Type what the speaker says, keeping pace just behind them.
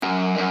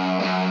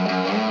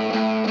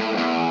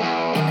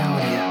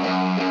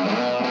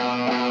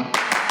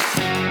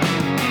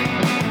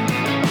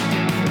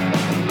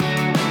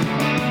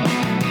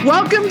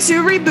Welcome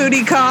to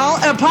Rebooty Call,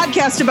 a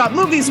podcast about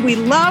movies we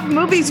love,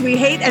 movies we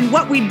hate, and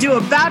what we do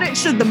about it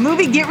should the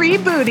movie get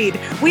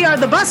rebooted. We are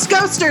the Bus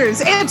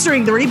Ghosters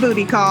answering the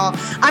Rebooty Call.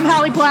 I'm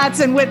Holly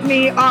Platts, and with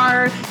me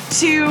are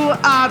two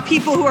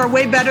people who are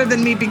way better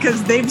than me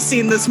because they've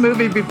seen this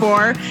movie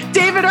before,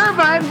 David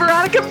Irvine and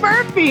Veronica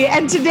Murphy.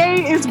 And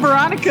today is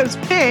Veronica's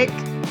pick.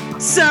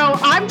 So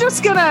I'm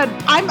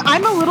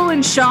a little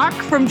in shock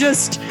from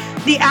just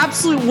the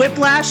absolute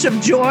whiplash of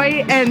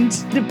joy and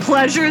the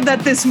pleasure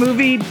that this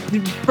movie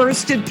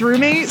bursted through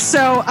me.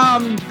 So,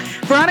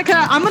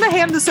 Veronica, I'm going to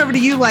hand this over to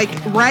you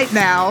right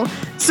now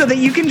so that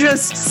you can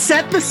just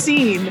set the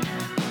scene.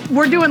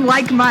 We're doing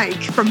Like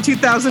Mike from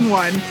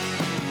 2001.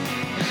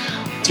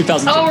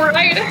 2002. All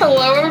right.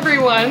 Hello,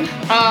 everyone.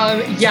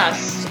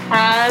 Yes,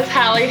 as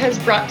Hallie has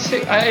brought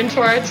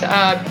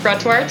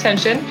to our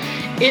attention,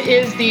 it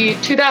is the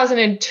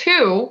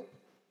 2002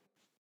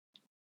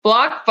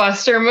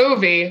 blockbuster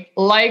movie,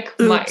 Like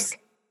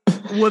Mike.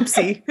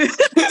 Whoopsie.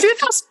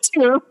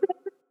 2002.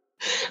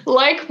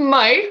 Like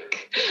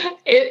Mike.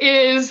 It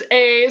is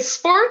a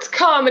sports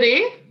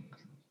comedy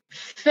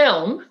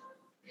film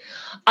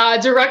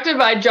directed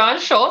by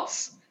John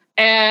Schultz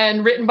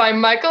and written by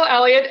Michael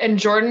Elliott and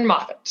Jordan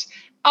Moffat.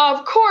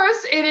 Of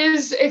course, it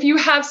is, if you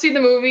have seen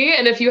the movie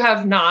and if you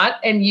have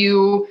not and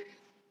you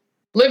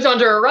lived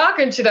under a rock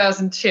in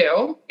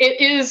 2002,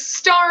 it is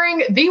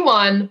starring the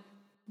one,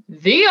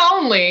 the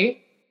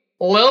only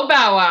Lil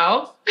Bow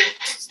Wow,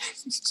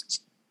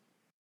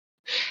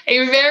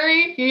 a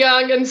very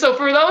young, and so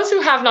for those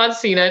who have not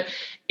seen it,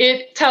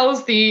 it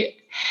tells the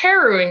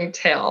harrowing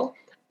tale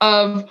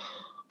of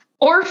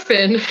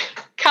orphan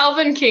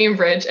Calvin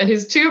Cambridge and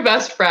his two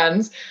best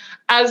friends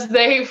as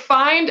they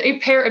find a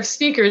pair of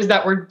sneakers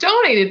that were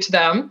donated to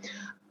them.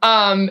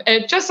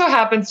 It just so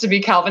happens to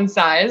be Calvin's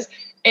size,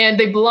 and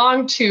they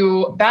belong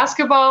to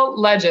basketball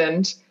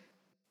legend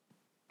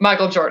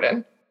Michael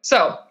Jordan.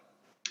 So,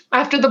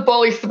 after the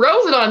bully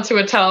throws it onto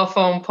a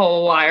telephone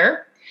pole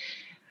wire,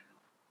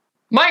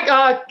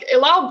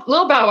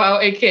 Lil Bow Wow,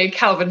 aka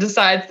Calvin,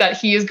 decides that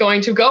he is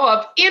going to go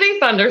up in a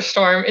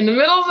thunderstorm in the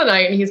middle of the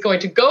night, and he's going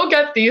to go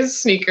get these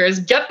sneakers,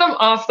 get them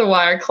off the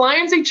wire,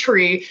 climbs a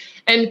tree,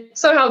 and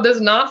somehow does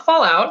not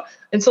fall out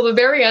until the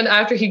very end.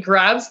 After he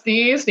grabs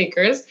the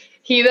sneakers,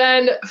 he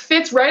then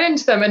fits right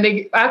into them, and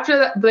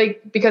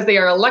because they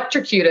are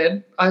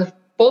electrocuted, a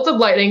bolt of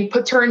lightning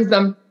turns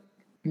them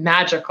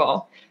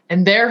magical.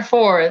 And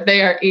therefore,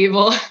 they are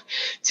able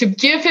to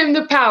give him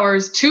the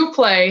powers to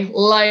play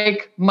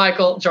like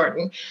Michael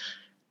Jordan.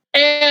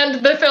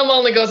 And the film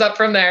only goes up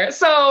from there.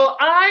 So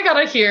I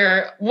gotta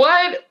hear,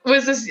 what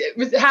was this,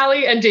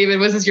 Hallie and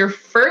David, was this your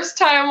first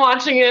time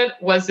watching it?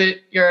 Was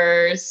it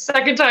your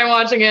second time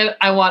watching it?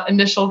 I want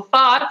initial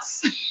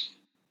thoughts.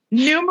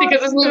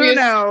 Because this movie is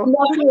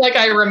nothing like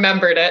I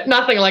remembered it.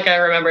 Nothing like I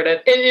remembered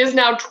it. It is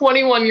now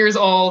 21 years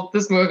old,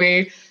 this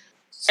movie.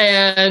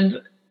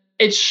 And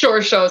it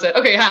sure shows it.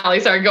 Okay,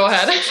 Hallie, sorry, go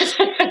ahead.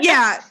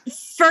 Yeah,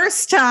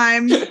 first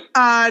time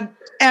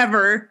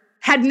ever.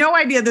 Had no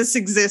idea this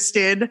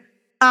existed.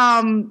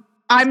 I'm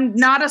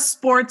not a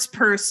sports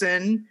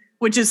person,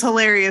 which is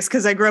hilarious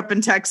because I grew up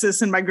in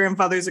Texas and my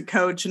grandfather's a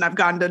coach and I've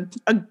gone to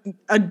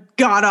a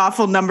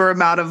god-awful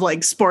amount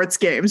of sports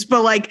games.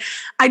 But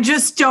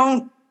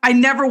I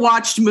never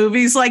watched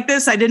movies like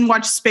this. I didn't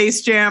watch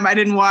Space Jam. I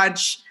didn't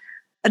watch,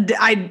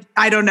 I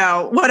don't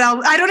know what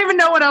else. I don't even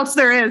know what else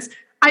there is.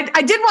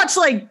 I did watch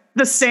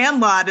The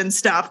Sandlot and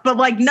stuff, but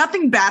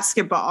nothing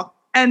basketball.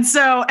 And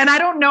I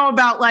don't know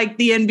about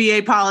the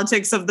NBA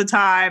politics of the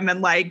time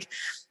and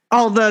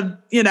all the,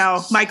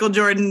 Michael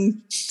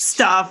Jordan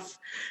stuff.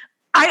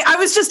 I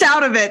was just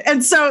out of it.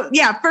 And so,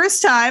 yeah,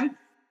 first time.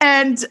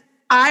 And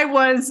I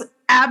was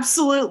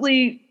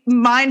absolutely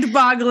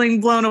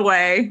mind-boggling blown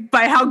away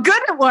by how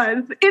good it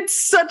was. It's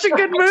such a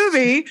good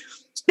movie.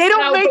 They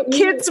don't make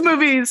kids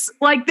movies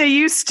like they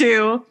used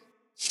to.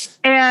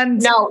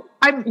 And now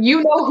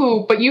you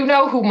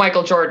know who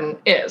Michael Jordan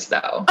is,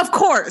 though. Of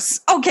course.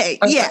 Okay.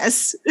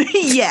 Yes.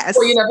 Yes.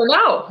 Well, you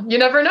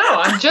never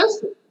know. I'm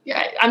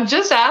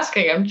just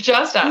asking.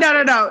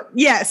 No.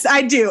 Yes,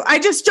 I do. I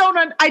just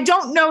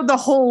don't know the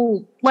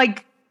whole,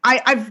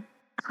 I've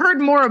heard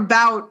more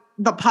about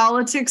the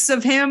politics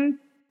of him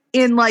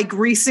in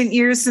recent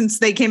years since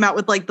they came out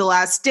with The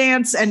Last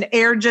Dance, and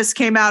Air just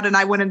came out and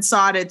I went and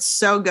saw it. It's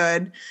so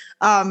good.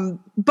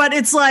 But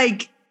it's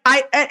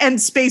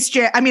and Space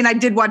Jam, I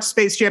did watch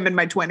Space Jam in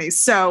my 20s.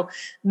 So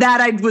that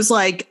I was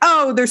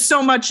oh, there's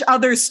so much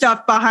other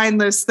stuff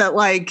behind this that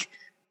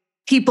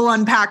people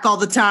unpack all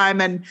the time.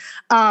 And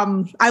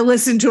I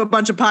listen to a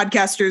bunch of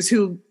podcasters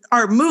who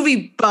are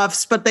movie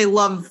buffs, but they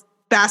love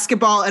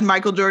basketball and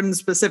Michael Jordan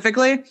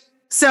specifically.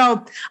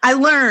 So I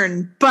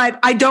learn, but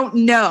I don't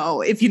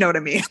know, if you know what I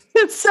mean.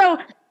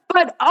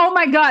 But oh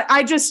my God,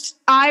 I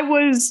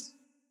was,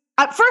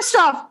 first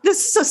off,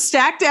 this is a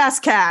stacked ass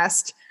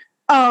cast.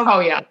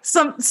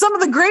 Some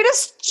of the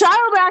greatest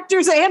child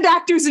actors and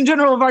actors in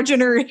general of our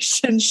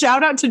generation.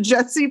 Shout out to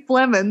Jesse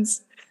Plemons.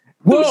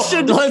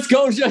 Let's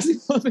go, Jesse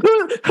Plemons.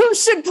 Who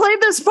should play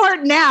this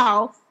part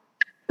now?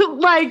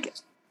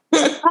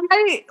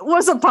 I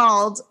was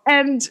appalled,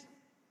 and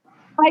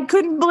I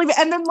couldn't believe it.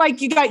 And then,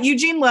 like, you got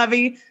Eugene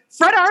Levy.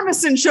 Fred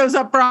Armisen shows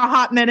up for a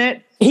hot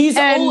minute. He's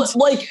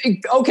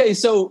okay,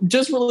 so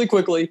just really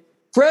quickly,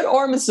 Fred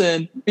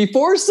Armisen,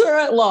 before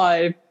Saturday Night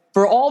Live,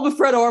 for all the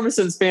Fred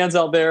Armisen fans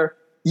out there,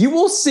 you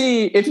will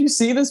see, if you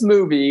see this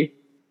movie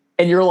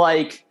and you're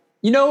like,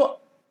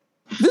 what,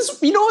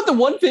 the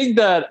one thing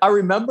that I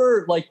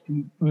remember like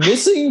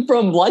missing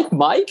from Like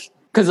Mike,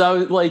 because I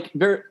was like,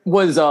 there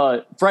was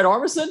Fred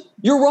Armisen.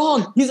 You're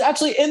wrong. He's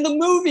actually in the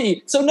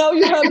movie. So now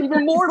you have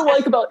even more to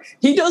like about.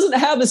 He doesn't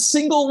have a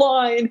single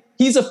line.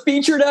 He's a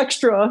featured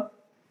extra,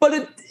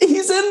 but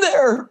he's in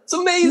there. It's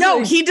amazing.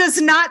 No, he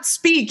does not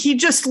speak. He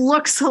just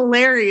looks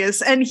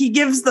hilarious, and he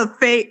gives the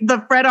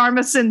Fred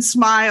Armisen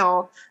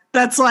smile.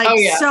 That's like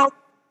so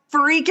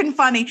freaking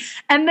funny.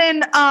 And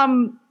then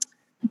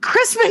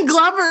Crispin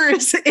Glover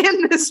is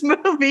in this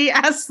movie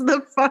as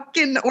the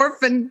fucking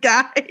orphan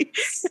guy.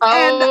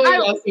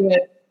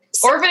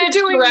 Orphanage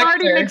doing director.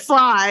 Marty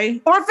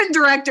McFly. Orphan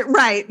director,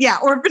 right. Yeah,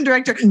 orphan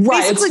director.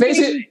 Right, it's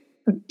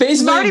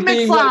basically Marty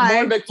being McFly. what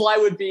Marty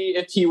McFly would be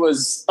if he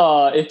was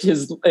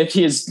if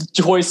his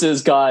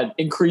choices got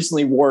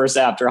increasingly worse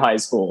after high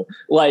school.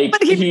 Like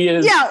but he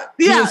is but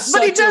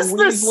he does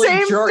the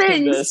same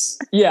things.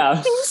 Yeah.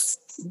 He does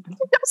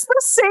the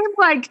same,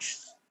 like,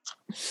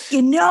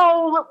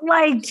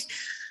 like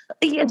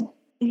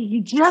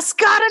you just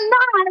gotta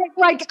nod.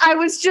 Like I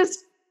was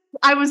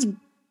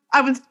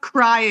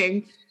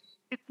crying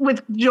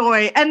with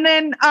joy. And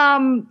then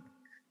oh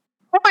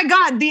my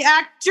God, the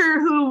actor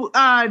who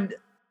I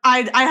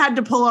had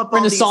to pull up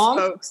Brenda all these Song?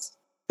 folks.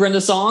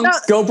 Brenda Song? No,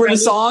 Go Brenda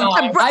Song.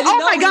 Oh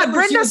my God,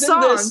 Brenda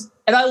Song.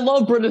 And I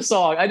love Brenda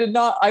Song.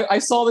 I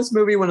saw this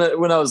movie when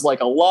I was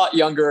like a lot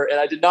younger, and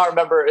I did not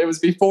remember. It was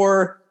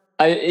before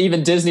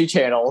even Disney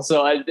Channel.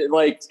 So I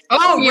like.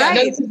 Oh yeah,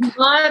 right.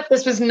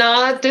 This was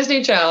not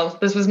Disney Channel.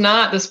 This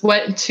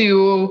went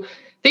to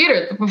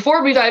theater.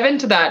 Before we dive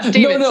into that,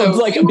 David.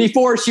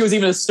 Before she was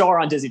even a star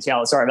on Disney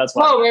Channel. Sorry, that's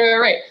why. Oh,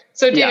 right.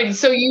 So David,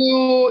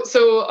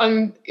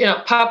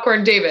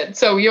 Popcorn David.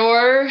 So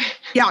you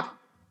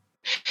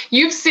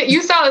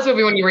saw this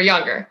movie when you were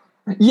younger.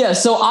 Yeah,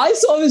 so I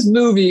saw this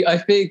movie, I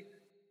think,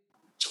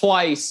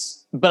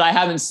 twice, but I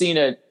haven't seen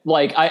it.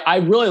 Like, I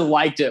really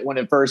liked it when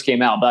it first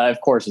came out, but I,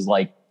 of course, was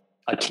like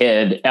a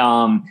kid.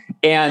 And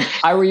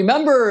I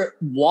remember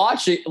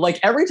watching, like,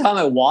 every time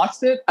I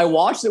watched it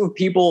with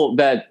people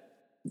that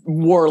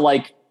were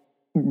like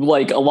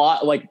a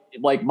lot, like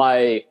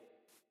my,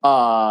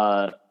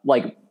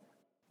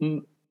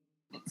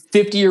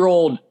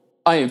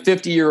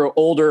 50-year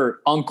older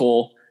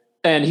uncle.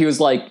 And he was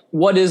like,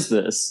 what is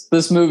this?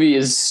 This movie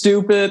is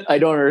stupid. I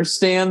don't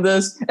understand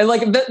this. And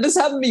like, this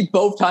happened to me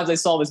both times I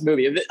saw this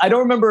movie. I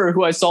don't remember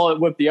who I saw it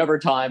with the other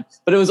time,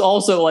 but it was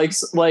also like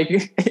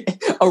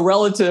a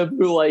relative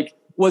who like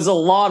was a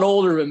lot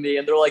older than me.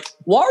 And they're like,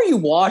 why are you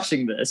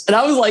watching this? And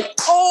I was like,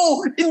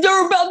 he's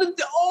about to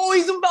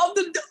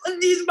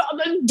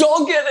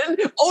dunk it. And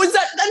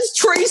that's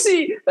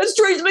Tracy. That's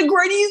Tracy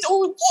McGrady.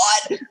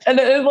 What?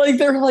 And like,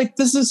 they're like,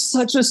 this is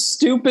such a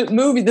stupid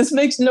movie. This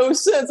makes no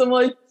sense. I'm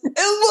like,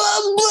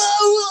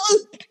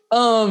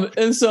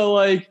 and so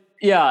like,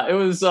 yeah, it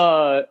was,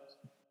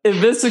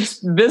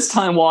 this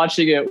time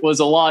watching it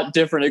was a lot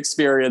different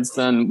experience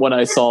than when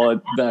I saw it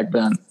back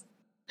then.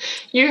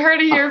 You heard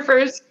it here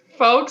first,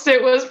 folks.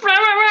 It was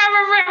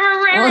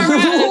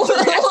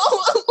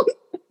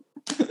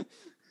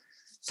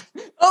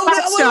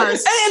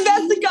stars. And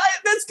that's the guy.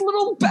 That's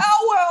little Bow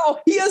Wow.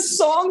 He has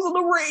songs on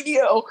the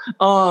radio.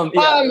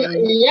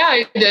 Yeah,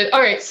 I did. All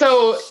right,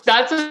 so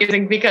that's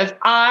amazing because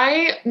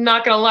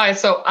not gonna lie.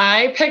 So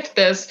I picked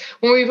this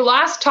when we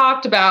last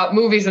talked about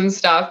movies and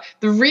stuff.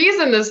 The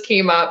reason this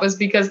came up was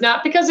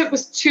not because it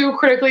was too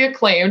critically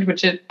acclaimed,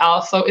 which it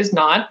also is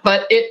not,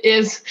 but it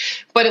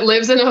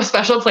lives in a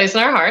special place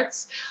in our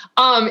hearts.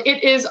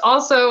 It is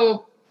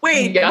also.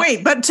 Wait,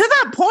 but to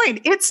that point,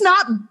 it's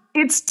not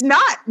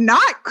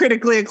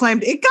critically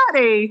acclaimed. It got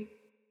a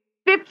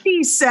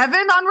 57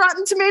 on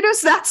Rotten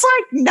Tomatoes. That's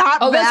like not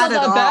bad at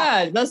all.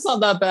 That's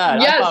not that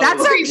bad. Yeah,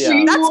 that's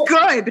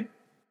good.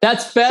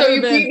 That's better. So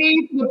you beat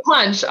me to the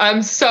punch.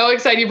 I'm so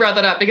excited you brought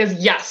that up because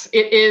yes,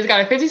 it is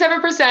got a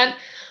 57%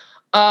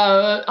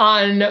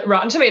 on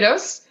Rotten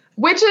Tomatoes,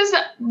 which is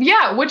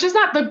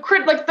not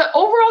the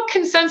overall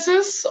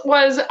consensus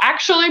was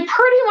actually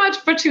pretty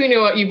much between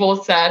what you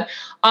both said.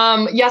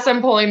 Yes,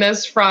 I'm pulling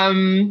this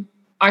from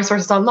our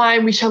sources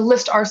online. We shall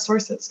list our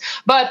sources.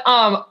 But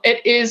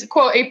it is,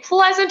 quote, a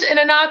pleasant and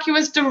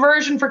innocuous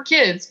diversion for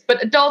kids,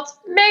 but adults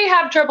may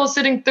have trouble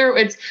sitting through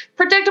its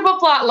predictable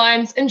plot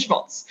lines and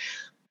schmaltz.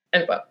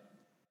 End quote.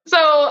 So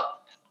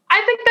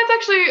I think that's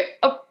actually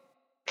a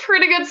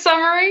pretty good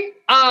summary.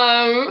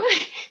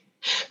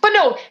 But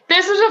no,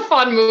 this is a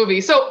fun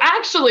movie. So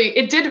actually,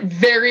 it did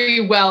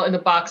very well in the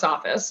box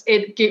office.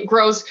 It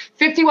grossed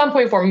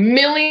 $51.4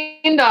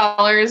 million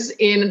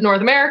in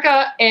North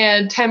America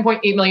and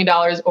 $10.8 million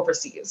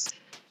overseas.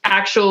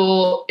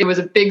 It was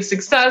a big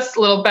success.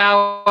 Little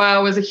Bow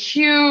Wow was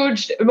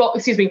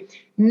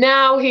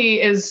now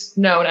he is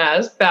known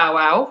as Bow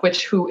Wow,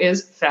 who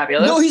is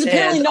fabulous. No, he's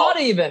apparently not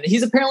even.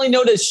 He's apparently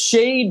known as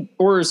Shade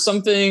or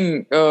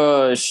something.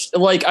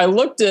 Like I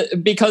looked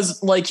at,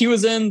 because like he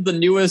was in the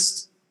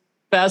newest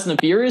Fast and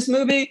the Furious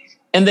movie,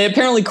 and they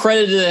apparently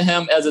credited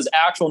him as his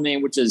actual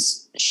name, which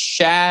is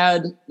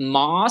Shad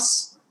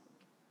Moss.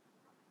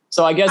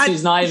 So I guess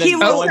he's not even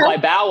going by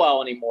Bow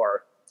Wow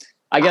anymore.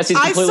 I guess he's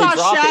completely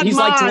dropped it. He's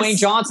like Dwayne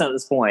Johnson at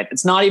this point.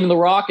 It's not even The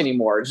Rock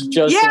anymore. It's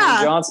just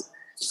Dwayne Johnson.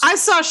 I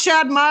saw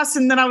Shad Moss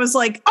and then I was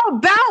like, oh,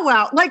 Bow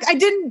Wow. Like I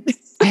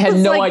had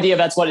no idea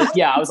that's what it.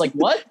 Yeah, I was like,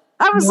 what?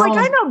 I was like,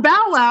 I know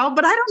Bow Wow,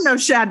 but I don't know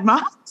Shad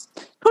Moss.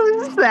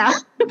 Who is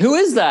that? Who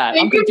is that?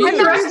 I'm confused.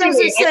 And I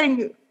was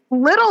saying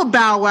Little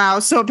Bow Wow.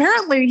 So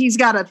apparently he's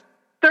got a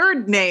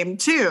third name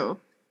too.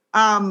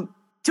 To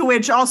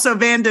which also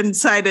Vanden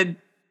decided,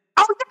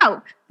 oh yeah,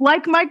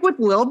 like Mike with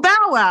Lil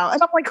Bow Wow.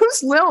 And I'm like,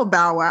 who's Lil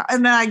Bow Wow?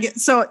 And then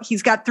so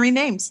he's got 3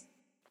 names.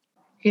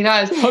 He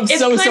does. I'm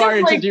so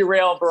sorry to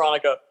derail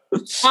Veronica.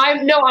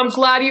 I'm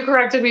glad you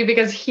corrected me,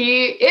 because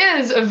he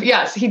has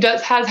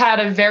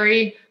had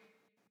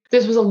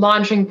this was a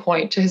launching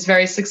point to his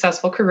very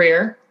successful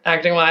career,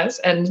 acting wise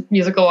and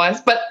musical wise,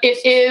 but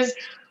it is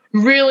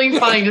really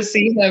funny to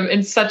see him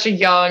in such a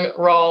young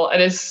role. And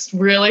it's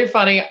really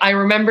funny. I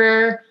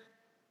remember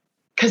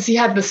because he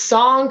had the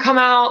song come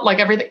out, like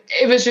everything.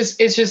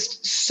 It's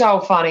just so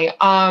funny.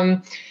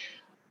 But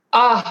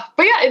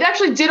yeah, it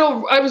actually did.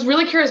 I was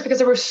really curious because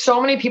there were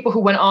so many people who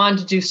went on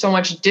to do so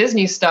much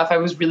Disney stuff. I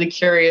was really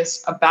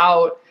curious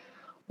about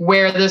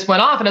where this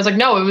went off. And I was like,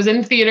 no, it was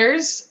in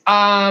theaters.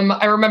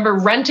 I remember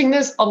renting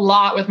this a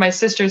lot with my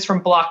sisters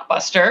from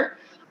Blockbuster.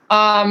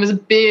 It was a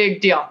big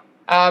deal.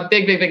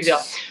 Big deal.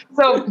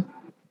 So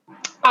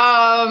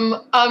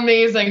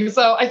amazing.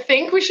 So I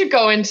think we should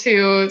go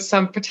into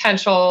some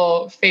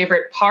potential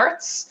favorite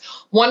parts.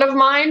 One of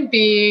mine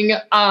being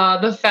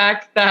the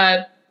fact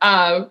that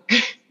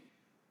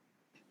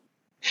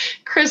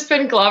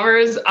Crispin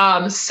Glover's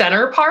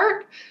center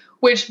part,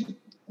 which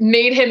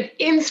made him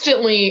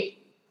instantly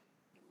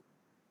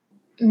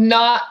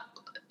not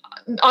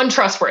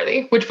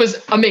untrustworthy, which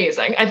was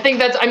amazing. I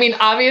think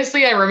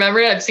obviously I remember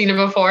it, I've seen it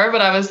before,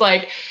 but I was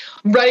like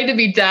ready to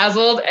be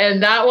dazzled,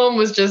 and that one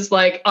was just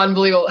like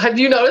unbelievable. Have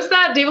you noticed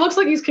that? David looks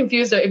like he's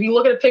confused. If you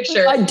look at a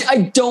picture,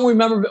 I don't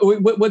remember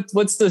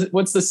what's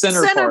the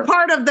center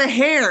part of the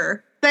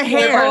hair. The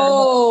hair.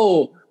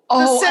 Oh,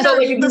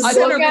 the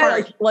center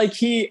part.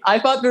 I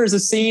thought there was a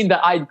scene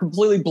that I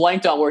completely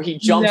blanked on where he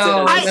jumps in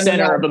at the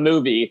center of a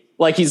movie.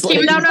 Like he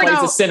plays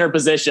the center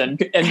position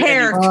and he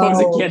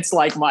goes against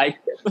like Mike.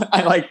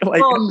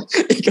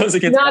 He goes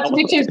against. Not to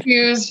be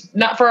confused,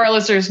 not for our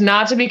listeners,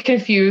 not to be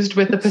confused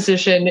with the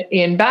position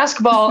in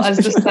basketball as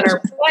the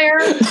center player.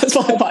 That's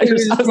why I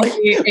was like,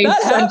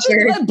 that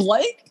happened? That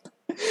blank?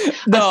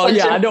 No,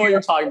 yeah, I know what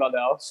you're talking about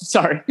now.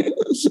 Sorry.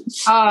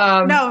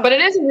 No, but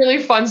it is a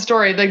really fun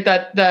story. Like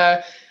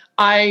that,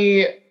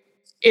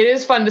 it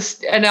is fun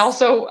to, and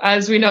also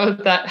as we know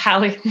that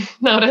Hallie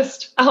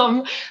noticed,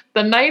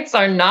 the Knights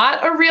are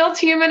not a real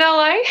team in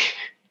LA.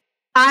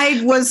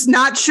 I was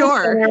not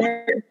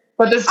sure,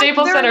 but the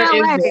Staples Center is.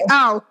 Real.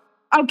 Oh,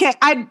 okay.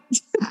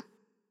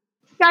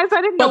 Guys,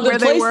 I didn't know where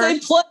they were. The place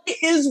they play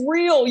is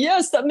real.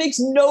 Yes, that makes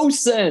no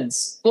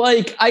sense.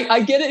 Like,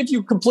 I get it if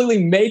you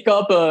completely make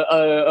up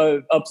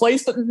a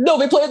place, but no,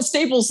 they play at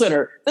Staples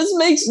Center. This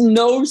makes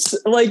no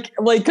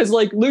because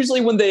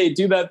usually when they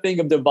do that thing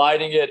of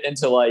dividing it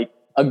into like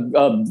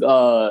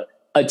a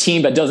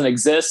team that doesn't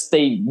exist,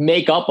 they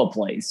make up a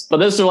place. But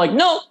this, they're like,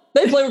 no,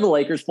 they play where the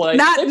Lakers play.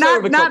 They play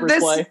where the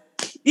Clippers play.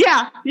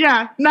 Yeah,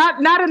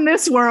 not in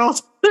this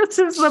world. This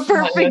is the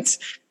perfect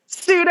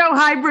pseudo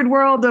hybrid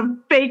world of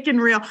fake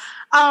and real.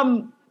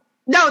 No,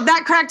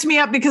 that cracked me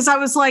up because I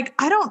was like,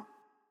 I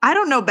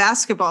don't know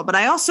basketball, but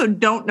I also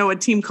don't know a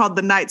team called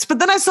the Knights. But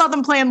then I saw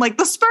them playing like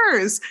the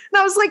Spurs, and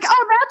I was like,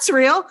 oh, that's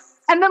real.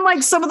 And then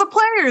like some of the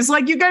players,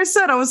 like you guys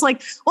said, I was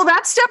like, well,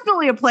 that's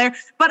definitely a player.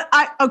 But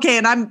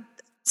and I'm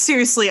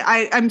seriously,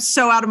 I'm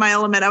so out of my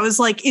element. I was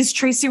like, is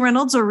Tracy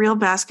Reynolds a real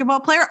basketball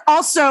player?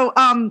 Also,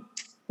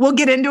 we'll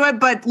get into it,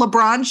 but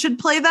LeBron should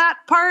play that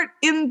part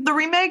in the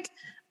remake.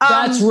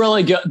 That's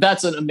really good.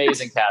 That's an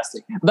amazing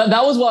casting.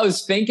 That was what I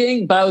was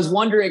thinking, but I was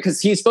wondering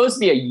because he's supposed to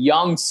be a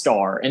young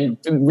star, and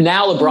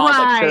now LeBron's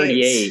like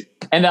 38,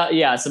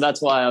 and so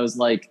that's why I was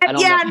like, I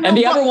don't know. And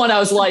the other one, I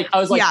was like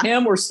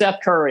him or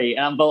Steph Curry,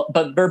 and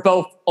but they're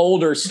both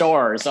older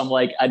stars. So I'm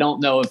like, I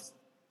don't know if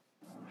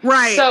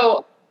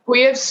So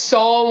we have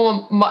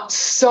so much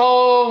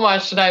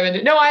to dive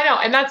into. No, I know,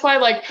 and that's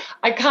why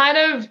I kind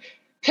of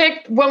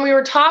picked when we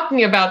were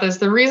talking about this.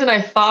 The reason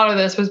I thought of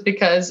this was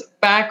because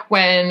back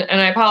when,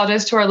 and I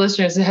apologize to our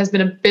listeners, it has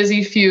been a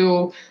busy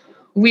few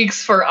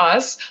weeks for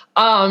us.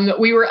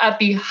 We were at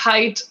the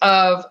height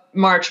of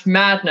March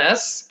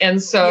Madness.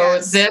 And so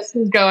this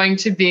is going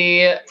to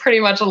be pretty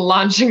much a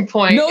launching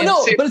point.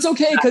 No, but it's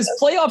okay because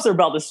playoffs are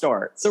about to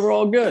start. So we're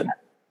all good.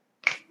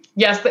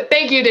 Yes.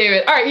 Thank you,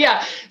 David. All right.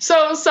 Yeah.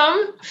 So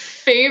some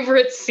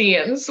favorite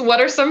scenes. What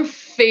are some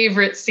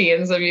favorite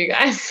scenes of you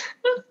guys?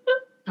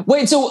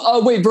 Wait,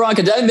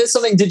 Veronica, did I miss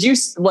something? Did you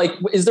like?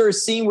 Is there a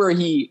scene where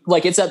he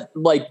like it's at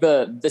like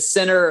the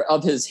center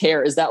of his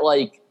hair? Is that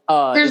like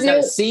is that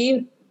a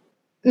scene?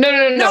 No.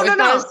 It's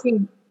not a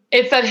scene.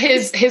 It's that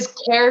his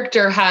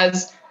character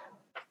has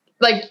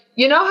like,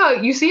 you know how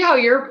you see how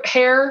your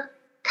hair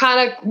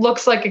kind of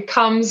looks like it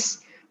comes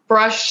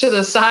brushed to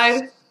the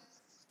side.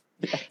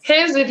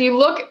 His, if you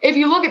look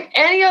at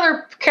any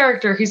other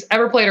character he's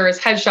ever played or his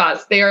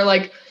headshots, they are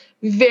like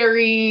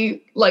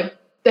very like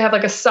they have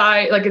like a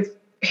side, like its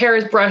hair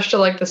is brushed to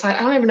like the side. I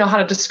don't even know how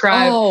to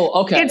describe. Oh,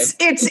 okay.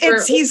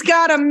 It's he's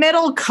got a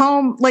middle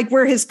comb, like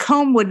where his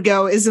comb would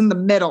go is in the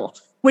middle,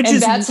 which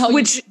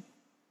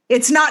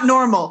it's not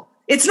normal.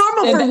 It's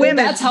normal for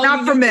women,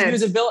 not for men.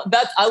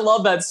 I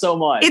love that so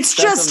much. It's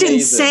just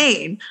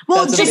insane.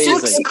 Well, it just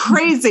looks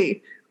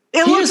crazy.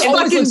 It looks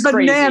fucking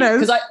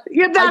bananas.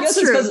 That's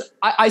true.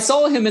 I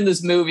saw him in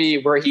this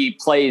movie where he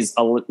plays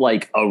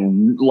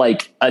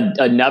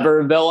a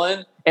never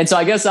villain. And so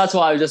I guess that's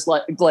why I was just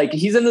like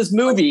he's in this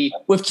movie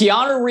with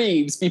Keanu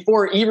Reeves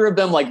before either of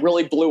them like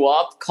really blew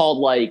up called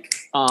like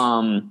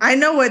I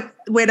know what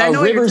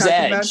River's you're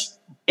talking Edge. About.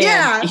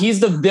 And he's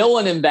the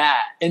villain in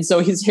that. And so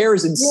his hair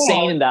is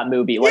insane in that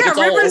movie. Like it's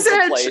all River's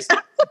over Edge. the place.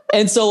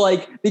 And so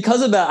like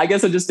because of that, I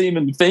guess I just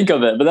didn't even think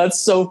of it, but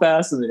that's so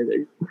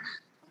fascinating.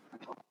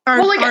 When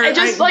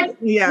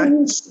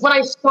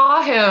I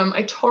saw him,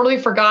 I totally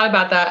forgot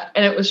about that.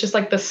 And it was just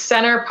like the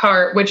center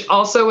part, which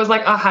also was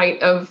like a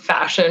height of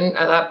fashion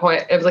at that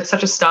point. It was like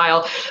such a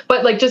style.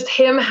 But like just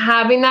him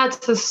having that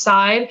to the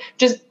side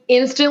just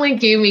instantly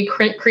gave me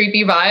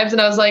creepy vibes. And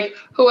I was like,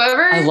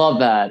 I love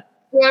that.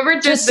 Whoever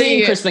just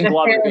seeing Crispin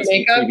Glover gives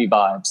me creepy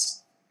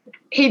vibes.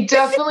 He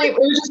definitely it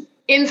was just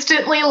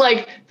instantly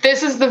like,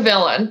 this is the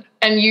villain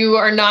and you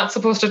are not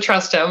supposed to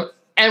trust him.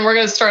 And we're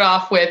going to start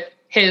off with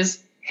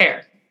his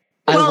hair.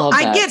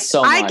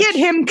 I get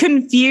him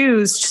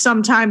confused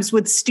sometimes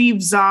with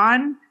Steve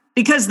Zahn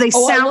because they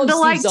sound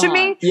alike to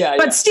me.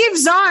 But Steve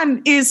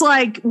Zahn is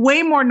like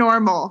way more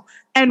normal.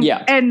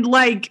 And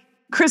like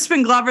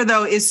Crispin Glover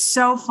though is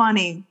so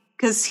funny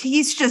because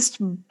he's just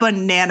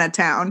banana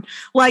town.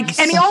 Like,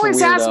 and he always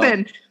has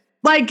been.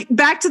 Like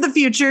Back to the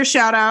Future,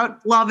 shout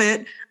out, love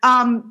it.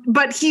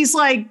 But he's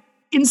like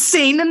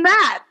insane in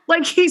that.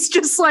 Like he's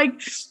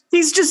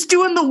just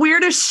doing the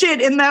weirdest shit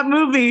in that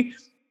movie.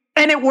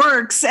 And it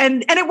works.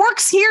 And it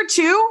works here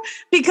too,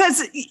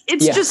 because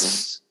it's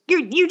just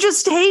you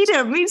just hate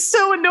him. He's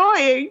so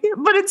annoying,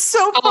 but it's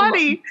so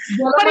funny.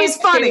 But he's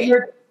funny.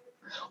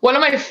 One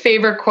of my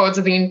favorite quotes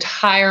of the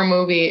entire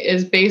movie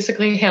is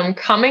basically him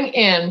coming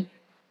in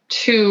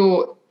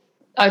to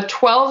a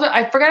 12.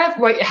 I forget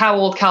how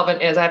old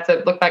Calvin is. I have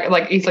to look back.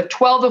 Like he's like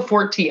 12 to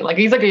 14. Like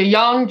he's like a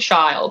young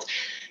child.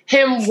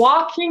 Him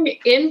walking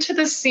into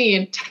the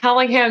scene,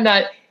 telling him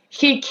that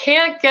he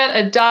can't get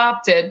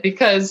adopted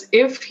because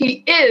if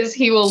he is,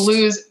 he will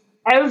lose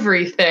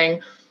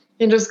everything.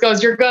 And just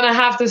goes, "You're gonna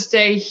have to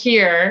stay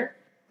here."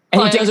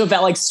 And he does with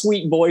that like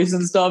sweet voice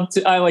and stuff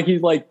too.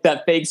 He's like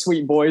that fake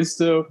sweet voice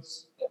too.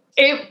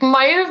 It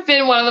might have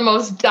been one of the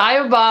most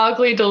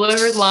diabolically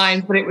delivered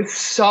lines, but it was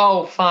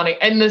so funny.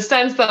 In the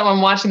sense that when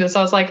I'm watching this,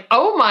 I was like,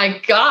 oh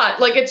my God,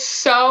 like he's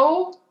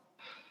so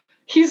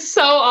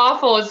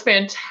awful. It's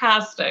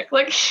fantastic.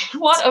 Like,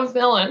 what a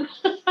villain.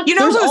 You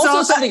know, there's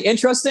also something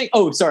interesting.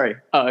 Oh, sorry.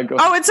 Go ahead.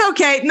 Oh, it's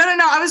okay. No.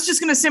 I was just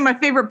going to say my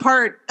favorite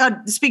part.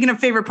 Speaking of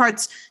favorite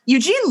parts,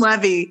 Eugene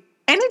Levy,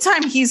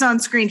 anytime he's on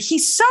screen,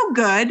 he's so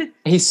good.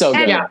 He's so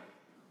good.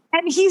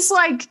 And he's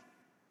like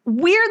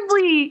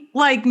weirdly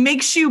like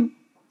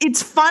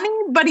it's funny,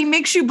 but he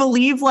makes you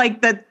believe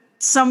like that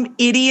some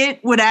idiot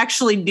would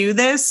actually do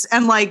this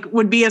and like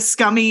would be a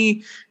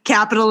scummy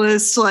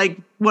capitalist, like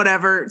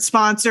whatever,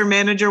 sponsor,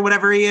 manager,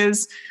 whatever he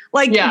is.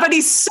 Like, but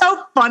he's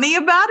so funny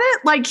about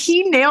it. Like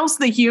he nails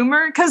the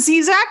humor because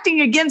he's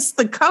acting against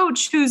the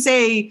coach who's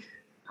a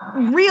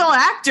real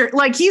actor.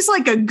 Like he's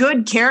like a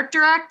good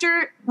character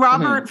actor,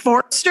 Robert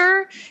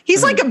Forster.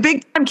 He's like a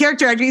big time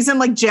character actor. He's in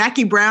like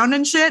Jackie Brown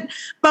and shit.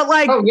 But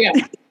like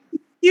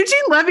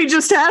Eugene Levy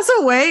just has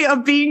a way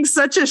of being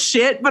such a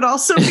shit, but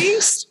also being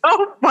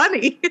so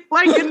funny.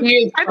 Like he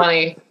is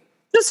funny.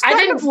 Just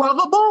kind of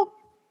lovable.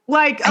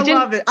 Like I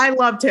love it. I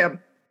loved him.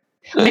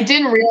 I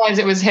didn't realize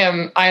it was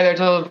him either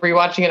till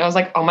rewatching it. I was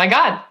like, oh my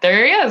God,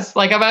 there he is.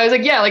 Like I was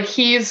like, yeah, like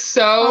he's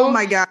so. Oh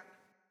my God.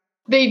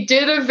 They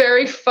did a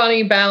very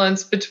funny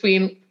balance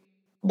between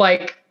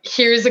like,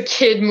 here's a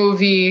kid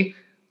movie.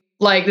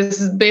 Like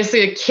this is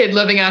basically a kid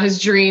living out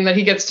his dream that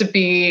he gets to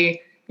be,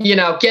 you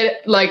know,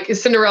 get like a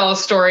Cinderella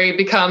story,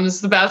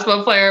 becomes the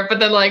basketball player. But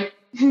then like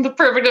the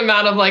perfect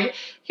amount of like,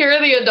 here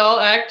are the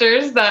adult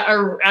actors that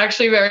are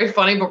actually very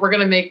funny, but we're going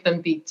to make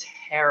them be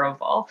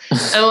terrible.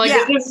 And like,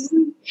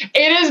 it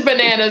is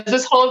bananas.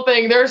 This whole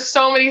thing, there's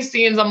so many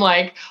scenes. I'm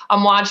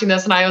watching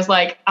this and I was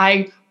like,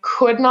 I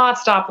could not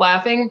stop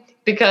laughing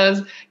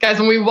because, guys,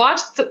 when we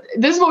watched,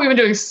 this is what we've been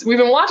doing. We've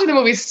been watching the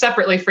movies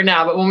separately for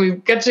now, but when we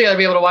get together,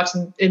 be able to watch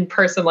them in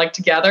person, like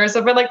together or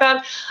something like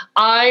that,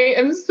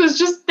 was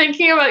just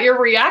thinking about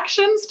your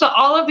reactions to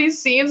all of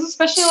these scenes,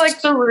 especially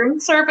like the room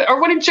service,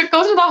 or when he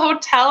goes to the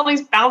hotel and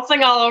he's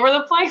bouncing all over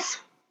the place.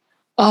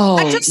 Oh,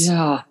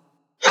 yeah.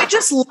 I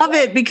just love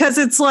it because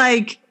it's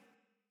like,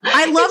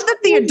 I love that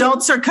the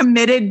adults are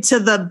committed to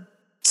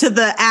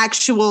the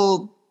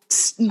actual,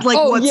 like,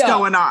 what's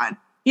going on,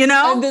 you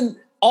know? And then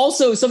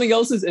also something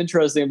else is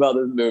interesting about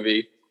this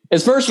movie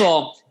is, first of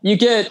all, you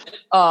get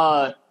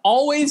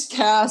always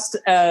cast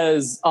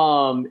as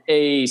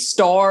a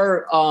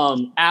star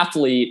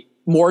athlete,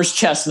 Morris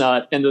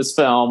Chestnut, in this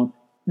film,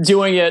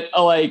 doing it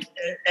like,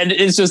 and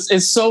it's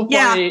so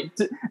funny.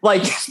 Yeah.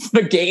 Like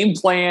the game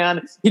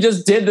plan, he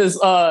just did this,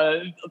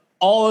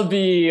 all of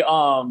the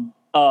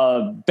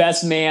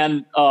best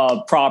man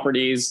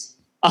properties.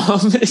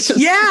 It's just,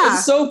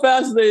 it's so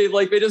fascinating.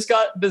 Like they just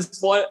got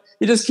this one,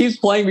 he just keeps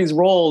playing these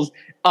roles.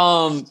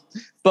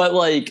 But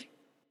like,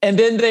 and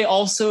then they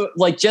also,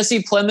 like,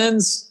 Jesse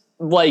Plemons,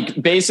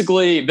 like,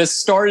 basically this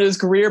started his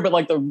career, but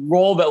like the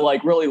role that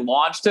like really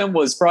launched him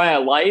was Friday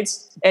Night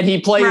Lights, and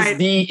he plays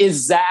the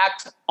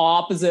exact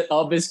opposite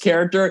of his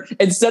character.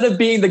 Instead of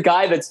being the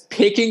guy that's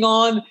picking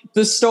on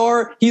the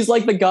star, he's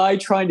like the guy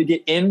trying to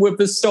get in with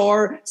the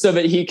star so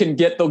that he can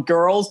get the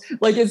girls.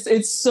 Like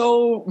it's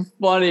so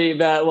funny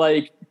that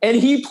like, and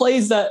he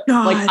plays that.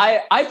 God.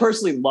 Like I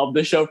personally love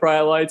the show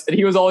Friday Night Lights, and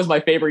he was always my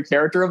favorite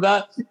character of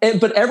that.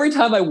 But every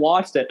time I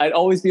watched it, I'd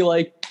always be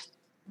like,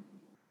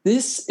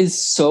 this is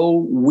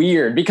so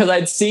weird, because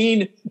I'd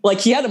seen, like,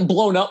 he hadn't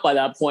blown up by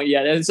that point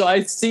yet. And so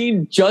I'd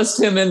seen just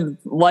him and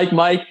like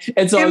Mike.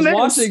 And so I was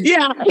watching,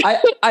 I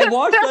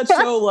watched that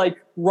show like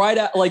right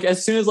at, like,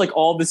 as soon as like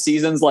all the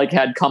seasons like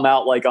had come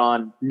out like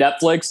on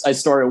Netflix, I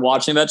started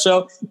watching that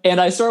show,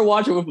 and I started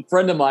watching with a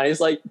friend of mine. He's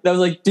like, I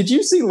was like, did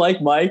you see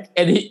Like Mike?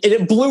 And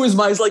it blew his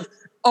mind. He's like,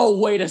 oh,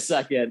 wait a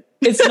second.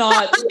 It's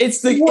not,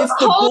 it's the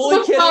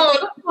bully kid.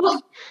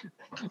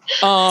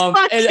 And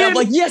I'm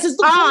like, yes, it's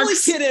the bully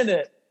kid in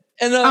it.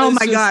 And oh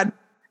my God.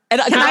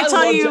 And can I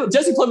tell you,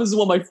 Jesse Plemons is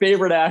one of my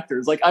favorite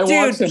actors. Like I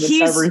watch him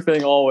in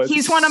everything always.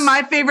 He's one of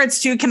my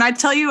favorites too. Can I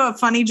tell you a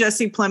funny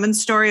Jesse Plemons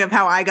story of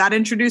how I got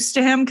introduced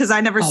to him? Because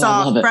I never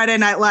saw Friday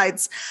Night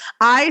Lights.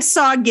 I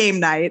saw Game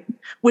Night,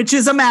 which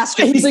is a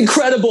masterpiece. He's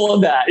incredible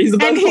in that. He's the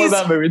best part of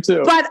that movie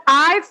too. But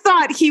I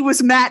thought he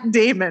was Matt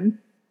Damon.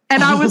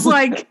 And I was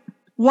like,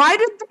 why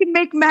did they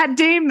make Matt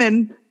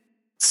Damon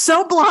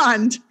so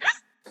blonde?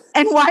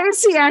 And why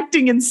is he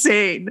acting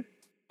insane?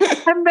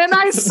 And then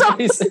I saw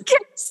the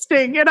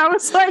casting, and I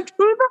was like,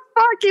 who the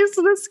fuck is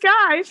this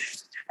guy?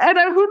 And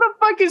who the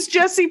fuck is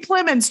Jesse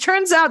Plemons?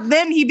 Turns out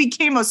then he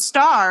became a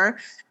star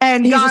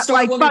and he's got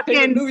like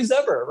fucking movies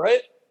ever,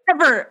 right?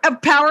 Ever.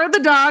 Power of the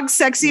Dog,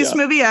 sexiest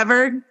movie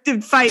ever.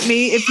 Fight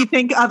me if you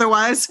think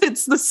otherwise.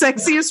 It's the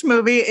sexiest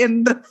movie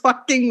in the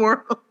fucking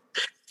world.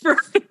 I'm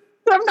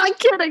not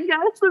kidding,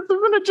 guys. This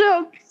isn't a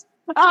joke.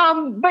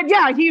 But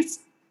yeah,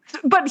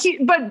 but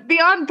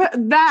beyond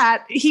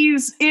that,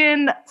 he's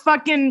in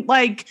fucking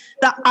like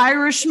The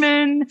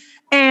Irishman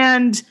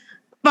and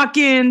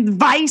fucking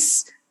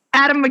Vice.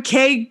 Adam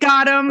McKay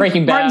got him.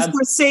 Breaking Bad. Martin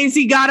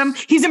Scorsese got him.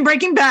 He's in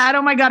Breaking Bad.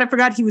 Oh my God, I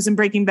forgot he was in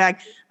Breaking Bad.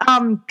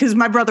 Because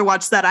my brother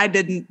watched that. I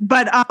didn't.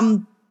 But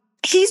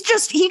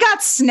he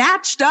got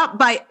snatched up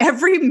by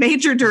every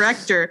major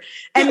director.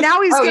 And now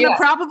he's going to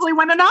probably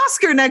win an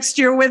Oscar next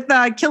year with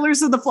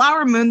Killers of the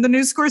Flower Moon, the new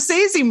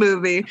Scorsese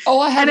movie. Oh,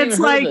 I haven't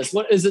heard of this.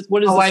 What is it?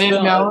 What is this? I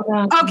didn't know.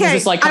 Okay. Is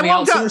this like coming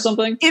out soon or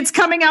something? It's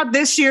coming out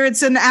this year.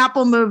 It's an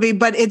Apple movie,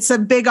 but it's a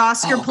big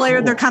Oscar player.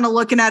 Cool. They're kind of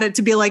looking at it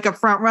to be like a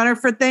front runner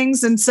for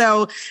things. And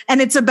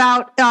it's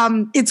about,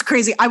 it's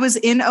crazy. I was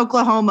in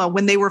Oklahoma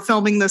when they were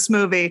filming this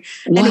movie,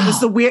 and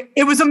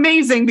it was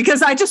amazing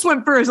because I just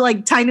went for a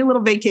like tiny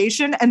little vacation.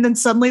 And then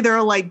suddenly there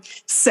are like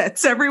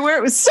sets everywhere.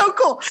 It was so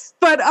cool.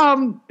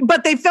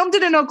 But they filmed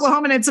it in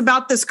Oklahoma, and it's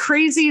about this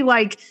crazy,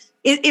 like,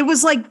 it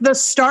was like the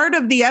start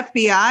of the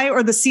FBI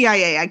or the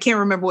CIA. I can't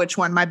remember which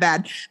one, my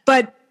bad.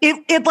 But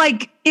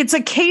it's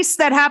a case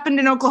that happened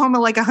in Oklahoma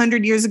like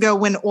 100 years ago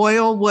when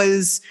oil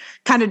was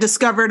kind of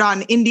discovered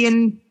on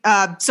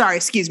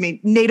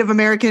Native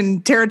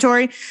American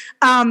territory.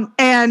 They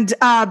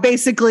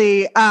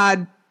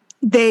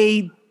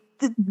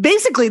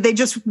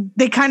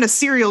kind of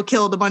serial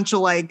killed a bunch of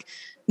like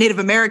Native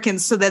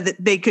Americans so that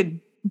they could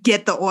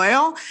get the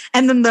oil.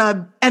 And then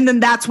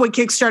that's what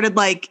kickstarted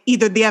like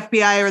either the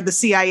FBI or the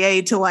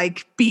CIA to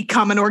like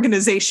become an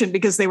organization,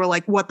 because they were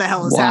like, what the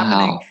hell is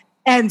happening?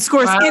 And it's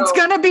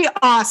going to be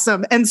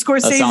awesome. And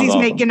Scorsese's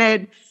making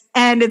it.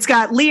 And it's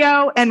got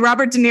Leo and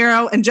Robert De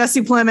Niro and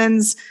Jesse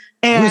Plemons.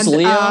 And who's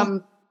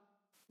Leo?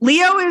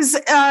 Leo is,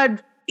 I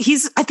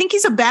think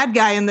he's a bad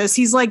guy in this.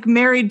 He's like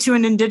married to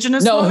an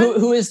indigenous woman.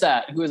 Who is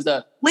that? Who is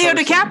that? Leo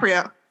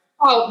DiCaprio.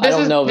 Oh, I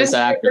don't know this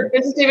actor.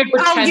 This is David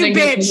pretending. Oh, you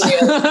bitch.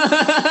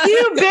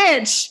 You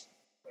bitch.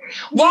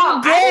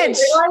 Wow, you bitch.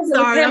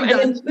 Sorry, I'm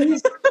done.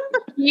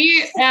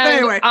 He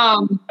and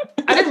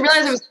I didn't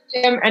realize it was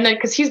him, and then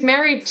because he's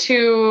married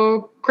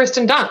to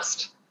Kristen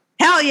Dunst.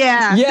 Hell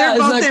yeah. Yeah, They're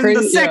isn't both that in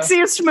crazy? the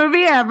sexiest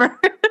movie ever.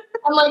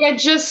 And like I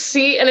just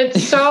see, and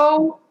it's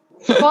so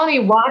funny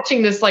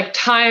watching this like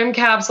time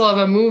capsule of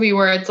a movie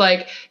where it's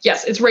like,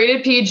 yes, it's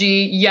rated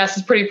PG, yes,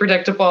 it's pretty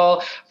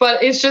predictable,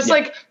 but it's just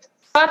like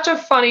such a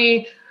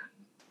funny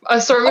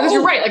story because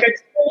you're right. Like I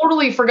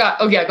totally forgot.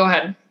 Oh yeah, go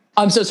ahead.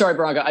 I'm so sorry,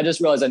 Veronica. I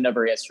just realized I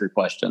never answered your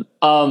question.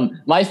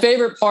 My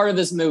favorite part of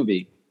this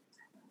movie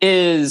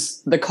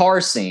is the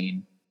car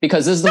scene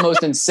because this is the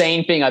most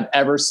insane thing I've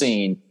ever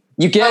seen.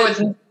 You get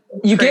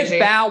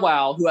Bow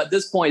Wow, who at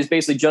this point is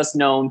basically just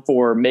known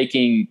for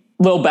making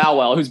Lil Bow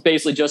Wow, who's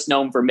basically just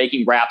known for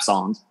making rap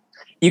songs.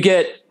 You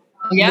get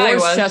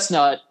Morris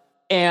Chestnut,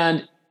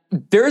 and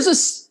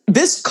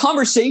this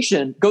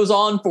conversation goes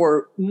on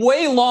for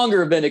way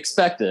longer than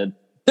expected.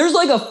 There's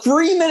like a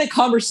 3-minute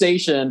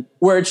conversation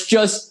where it's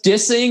just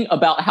dissing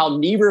about how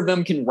neither of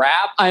them can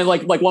rap. I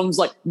like one's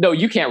like, no,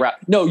 you can't rap.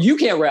 No, you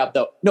can't rap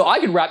though. No, I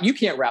can rap. You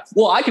can't rap.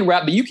 Well, I can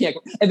rap, but you can't.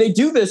 And they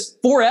do this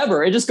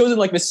forever. It just goes in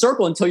like this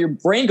circle until your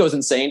brain goes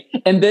insane.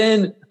 And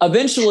then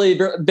eventually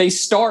they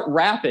start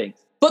rapping.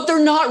 But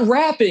they're not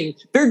rapping.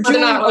 They're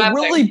doing a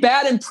really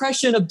bad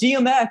impression of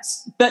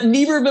DMX that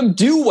neither of them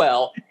do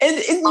well. And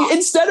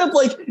instead of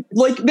like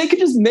they could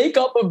just make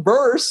up a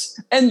verse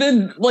and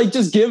then like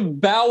just give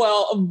Bow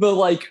Wow the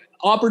like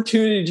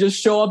opportunity to just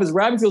show off his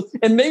rapping skills.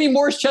 And maybe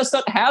Morris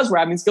Chestnut has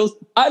rapping skills.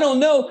 I don't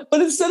know.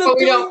 But instead of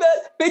doing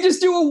that, they just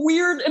do a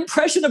weird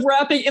impression of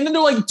rapping. And then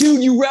they're like,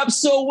 dude, you rap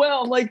so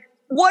well. I'm like,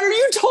 what are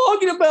you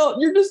talking about?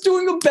 You're just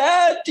doing a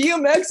bad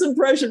DMX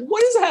impression.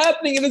 What is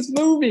happening in this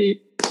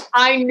movie?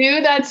 I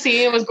knew that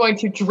scene was going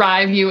to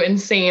drive you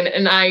insane,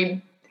 and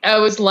I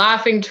was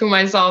laughing to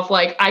myself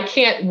like I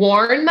can't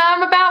warn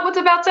them about what's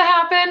about to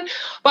happen.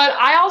 But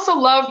I also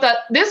love that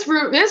this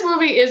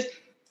movie is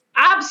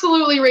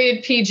absolutely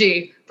rated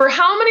PG. For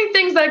how many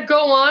things that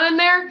go on in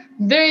there,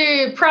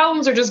 the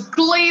problems are just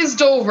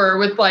glazed over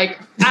with like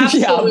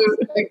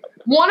absolute. Like,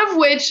 one of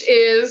which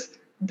is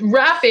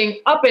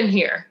rapping up in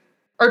here.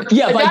 By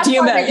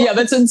DMX. Yeah,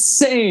 that's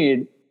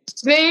insane.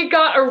 They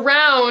got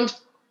around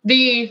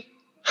the.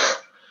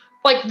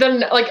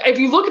 If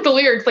you look at the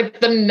lyrics,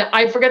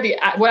 I forget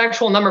what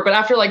actual number, but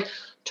after like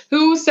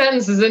 2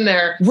 sentences in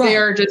there, they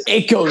are just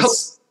it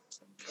goes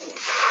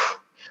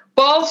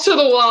balls to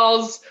the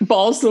walls.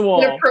 Balls to the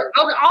wall.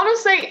 I'll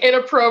just say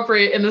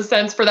inappropriate in the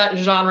sense for that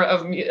genre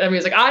of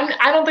music.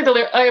 I don't think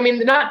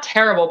they're not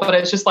terrible, but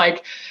it's just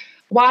like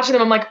watching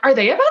them. I'm like, are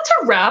they about to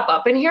wrap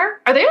up in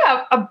here? Are they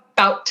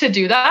about to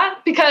do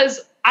that?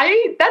 Because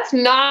that's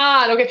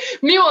not okay.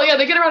 Meanwhile,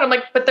 they get around. I'm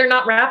like, but they're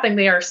not rapping;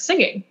 they are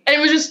singing, and it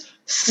was just.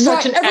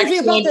 Such an everything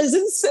about that is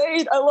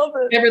insane. I love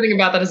it. Everything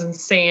about that is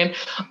insane.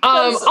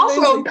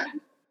 Also,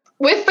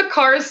 with the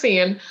car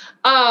scene,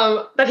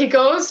 that he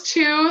goes to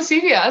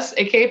CVS,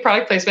 aka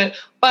product placement,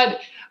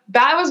 but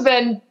that was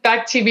then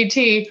back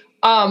TBT.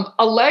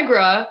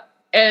 Allegra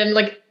and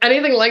like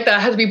anything like that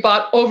had to be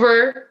bought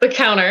over the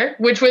counter,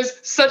 which was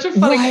such a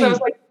funny. Right. I was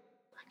like,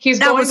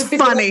 that was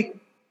funny.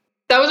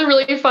 That was a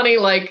really funny,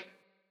 like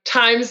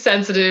time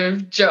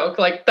sensitive joke.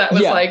 Like that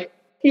was like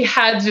he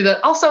had to do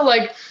that. Also,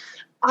 like.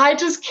 I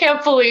just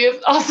can't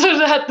believe also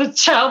that the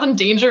child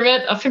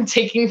endangerment of him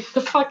taking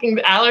the fucking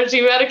allergy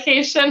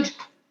medication.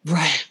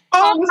 Right.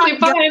 Obviously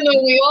behind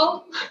the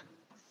wheel.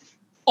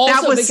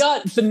 Also, they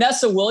got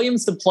Vanessa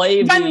Williams to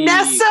play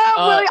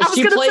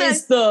she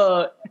plays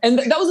the, and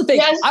that was the thing.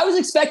 Yes. I was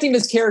expecting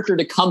this character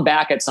to come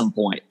back at some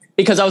point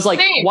because I was like,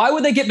 why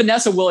would they get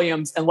Vanessa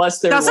Williams unless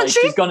they're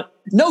she's gonna?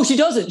 No, she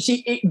doesn't.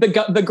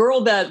 The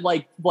girl that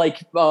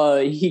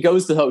he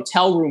goes to the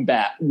hotel room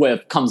back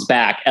with comes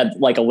back at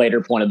like a later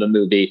point of the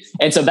movie,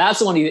 and so that's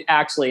the one he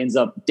actually ends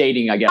up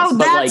dating, I guess. Oh,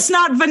 but that's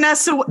not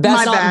Vanessa.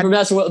 That's not bad.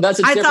 Vanessa. That's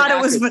a different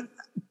actress. It was.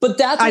 But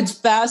that's what's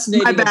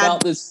fascinating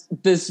about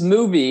this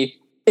movie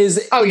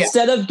is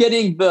instead of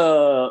getting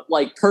the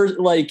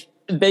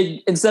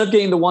instead of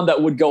getting the one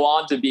that would go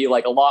on to be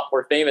like a lot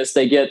more famous,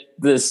 they get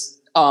this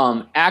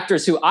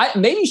actress who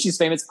maybe she's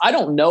famous. I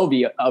don't know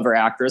the other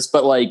actress,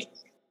 but like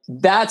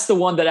that's the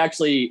one that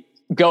actually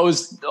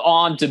goes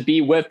on to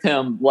be with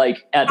him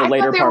like at the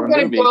later part of the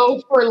movie.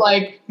 Go for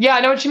I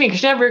know what you mean,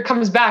 because she never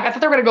comes back. I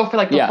thought they were going to go for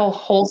like the whole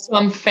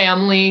wholesome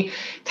family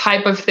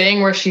type of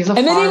thing where she's a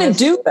and they didn't even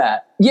do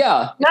that.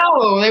 Yeah.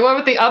 No, they went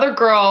with the other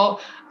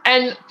girl.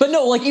 But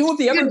no, like even with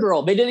the other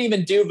girl, they didn't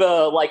even do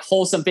the like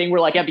wholesome thing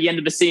where like at the end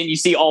of the scene you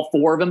see all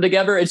 4 of them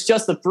together. It's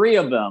just the 3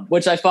 of them,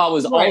 which I thought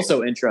was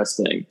also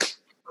interesting.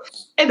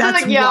 It's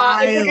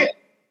like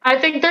I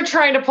think they're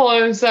trying to pull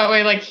him that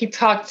way. Like he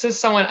talked to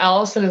someone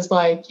else and is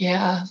like,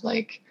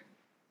 like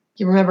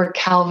you remember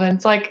Calvin?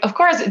 It's like, of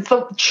course, it's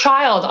the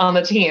child on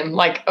the team.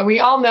 Like we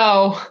all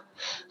know.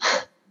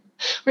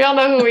 We all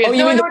know who he is. Oh,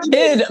 you mean the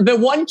kid, the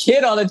one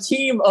kid on a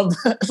team of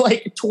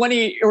like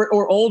 20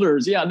 or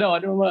olders. Yeah, no, I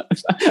don't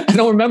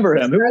remember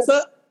him. Who was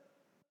that?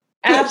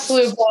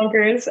 Absolute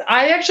bonkers.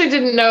 I actually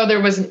didn't know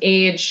there was an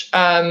age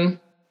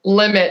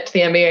limit to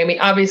the NBA. I mean,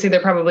 obviously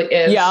there probably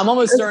is. Yeah, I'm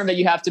almost certain that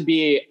you have to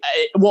be,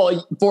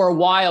 well, for a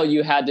while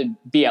you had to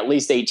be at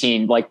least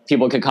 18, like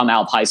people could come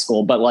out of high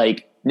school, but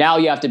like now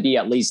you have to be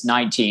at least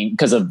 19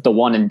 because of the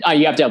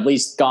you have to at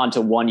least gone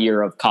to 1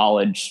 year of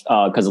college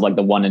because of like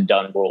the one and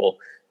done rule.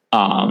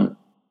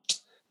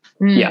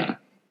 Yeah.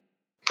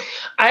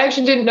 I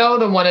actually didn't know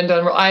the one and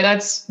done rule. I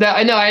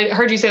know I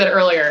heard you say that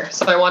earlier,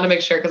 so I wanted to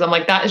make sure because I'm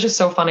like, that is just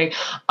so funny.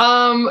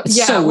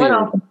 It's so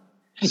weird.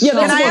 Yeah,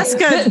 can I ask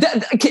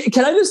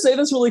can I just say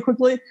this really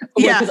quickly?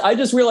 Yeah. Because I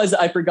just realized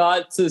that I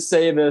forgot to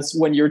say this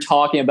when you're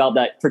talking about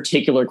that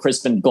particular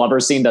Crispin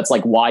Glover scene. That's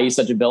like why he's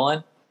such a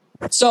villain.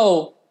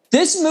 So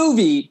this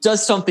movie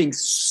does something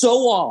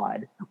so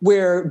odd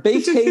where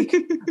they take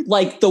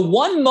like the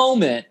one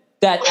moment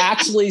that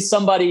actually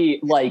somebody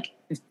like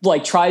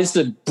tries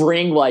to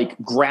bring like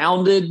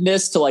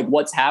groundedness to like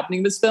what's happening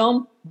in this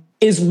film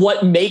is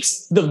what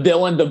makes the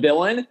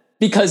villain.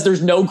 Because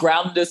there's no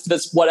groundedness to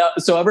this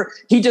whatsoever.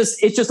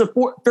 It's just a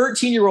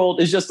 13-year-old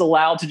is just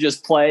allowed to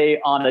just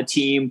play on a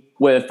team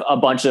with a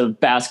bunch of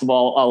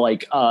basketball,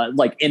 like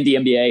in the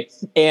NBA.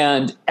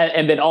 And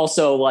then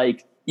also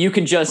like, you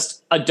can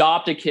just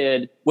adopt a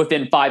kid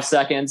within 5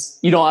 seconds.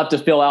 You don't have to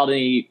fill out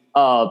any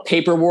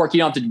paperwork. You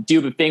don't have to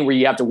do the thing where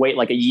you have to wait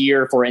like a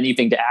year for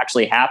anything to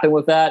actually happen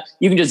with that.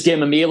 You can just get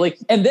him immediately.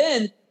 And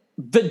then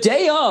the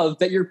day of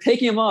that you're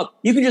picking him up,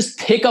 you can just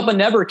pick up a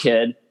Never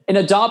kid and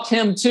adopt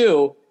him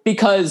too.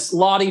 Because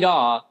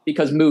la-di-da,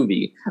 because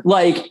movie.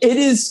 Like, it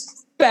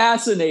is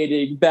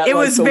fascinating that it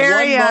was the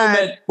very one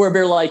moment where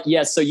they're like,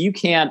 yes, so you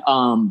can't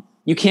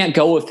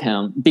go with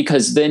him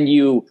because then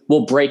you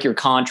will break your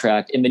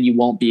contract and then you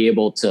won't be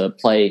able to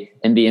play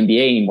in the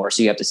NBA anymore.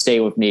 So you have to stay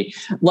with me.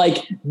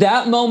 Like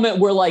that moment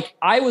where like,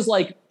 I was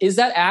like, is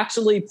that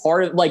actually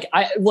part of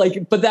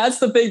but that's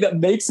the thing that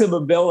makes him a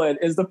villain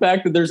is the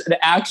fact that there's an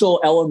actual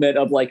element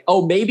of like,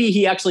 oh, maybe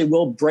he actually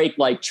will break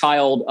like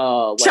child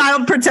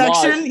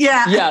protection. Laws.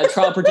 Yeah,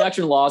 child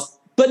protection laws.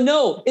 But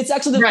no, it's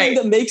actually the thing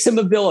that makes him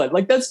a villain.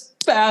 Like that's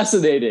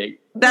fascinating.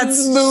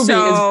 This movie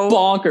is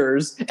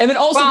bonkers. And then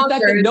also the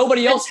fact that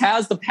nobody else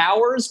has the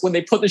powers when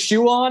they put the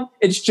shoe on.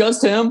 It's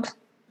just him.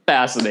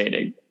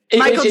 Fascinating.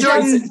 Michael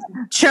Jordan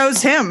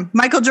chose him.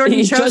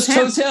 He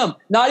chose him.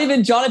 Not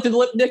even Jonathan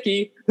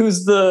Lipnicki,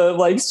 who's the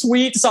like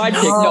sweet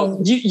sidekick.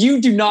 No, you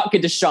do not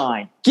get to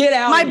shine. Get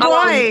out. My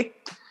boy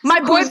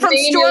from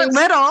Stuart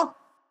Little.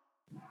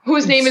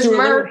 Whose name is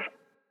Murph.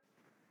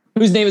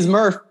 Whose name is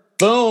Murph.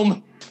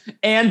 Boom.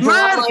 And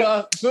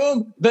Veronica,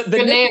 boom. The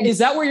name. Is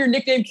that where your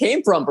nickname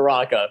came from,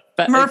 Veronica?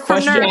 Murph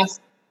from Nerf.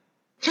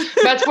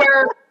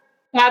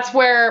 That's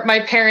where my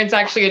parents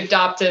actually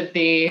adopted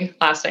the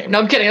last name. No,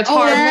 I'm kidding. It's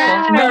horrible.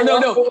 Yeah.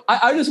 No.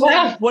 I just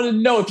wanted to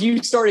know if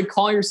you started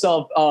calling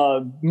yourself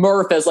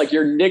Murph as like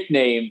your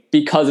nickname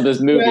because of this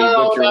movie. With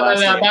your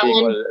last name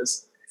being what it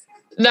is.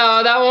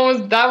 No, that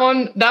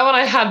one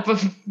I had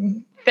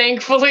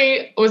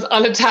thankfully was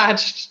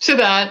unattached to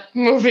that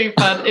movie,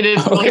 but it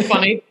is really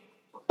funny.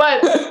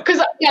 But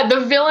because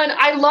the villain,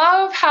 I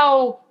love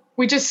how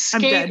we just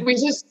skate. We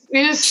just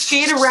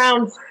skate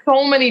around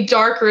so many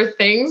darker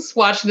things.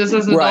 Watching this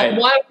as an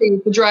adult. One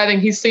thing, the driving,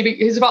 he's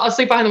about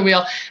asleep behind the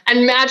wheel,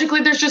 and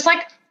magically there's just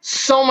like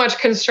so much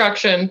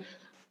construction.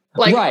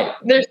 Like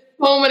there's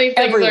so many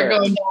things that are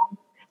going down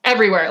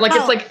everywhere. Like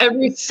it's like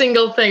every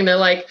single thing. They're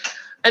like,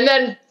 and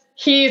then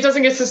he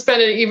doesn't get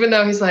suspended, even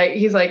though he's like,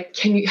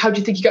 how'd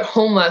you think you got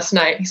home last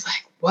night? He's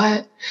like,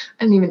 what? I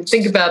didn't even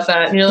think about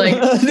that. And you're like,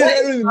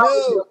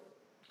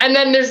 and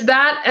then there's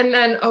that. And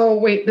then, oh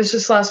wait, this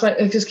just last one.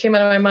 It just came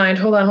out of my mind.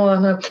 Hold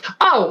on.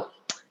 Oh,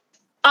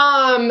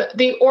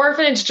 the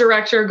orphanage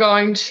director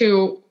going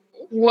to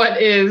what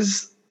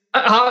is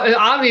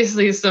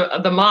obviously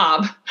the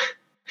mob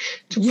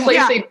to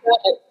place a bet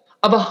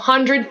of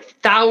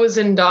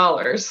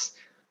 $100,000.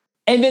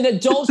 And then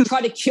adults try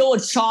to kill a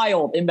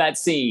child in that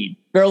scene.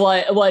 They're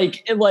like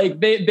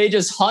they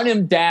just hunt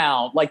him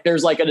down. Like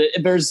there's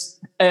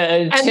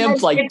an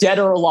attempt like dead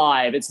or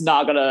alive. He's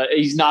not gonna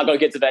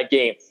get to that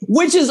game,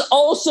 which is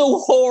also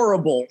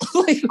horrible.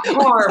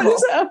 Horrible.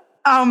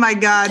 Oh my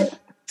God.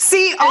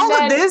 See,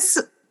 of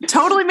this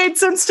totally made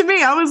sense to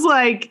me. I was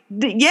like,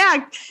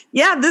 yeah,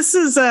 this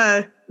is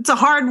it's a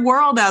hard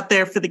world out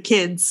there for the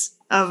kids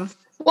of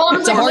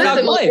it's a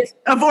hard life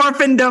of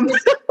orphandom.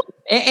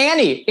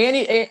 Annie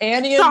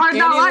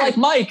and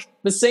Mike,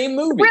 the same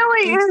movie.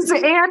 Really is.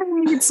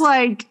 Annie, it's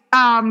like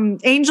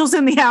Angels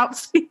in the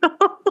Outfield.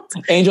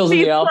 Angels in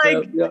the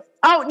Outfield. Yeah.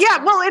 Oh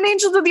yeah, well, in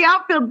Angels in the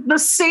Outfield, the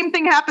same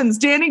thing happens.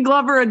 Danny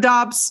Glover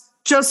adopts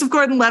Joseph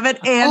Gordon-Levitt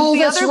and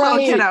the other little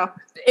kiddo.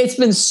 It's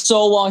been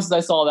so long since I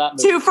saw that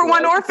movie. 2 for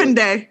 1 Orphan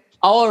Day.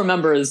 All I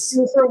remember is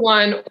 2 for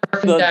 1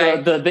 Orphan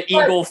Day. The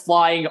eagle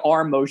flying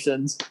arm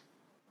motions.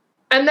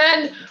 And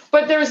then,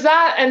 but there's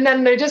that, and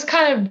then they just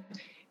kind of.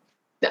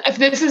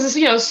 This is,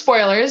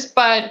 spoilers,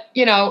 but,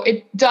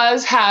 it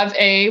does have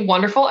a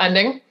wonderful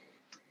ending.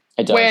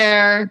 It does.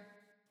 Where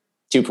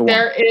 2 for 1.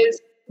 There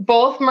is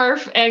both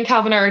Murph and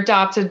Calvin are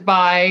adopted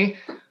by,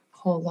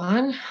 hold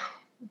on,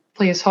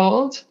 please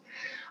hold,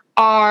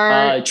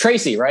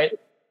 Tracy, right?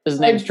 His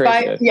name's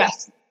Tracy.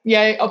 Yes.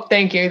 Yeah. Oh,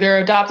 thank you. They're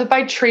adopted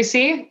by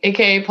Tracy,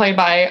 aka played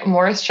by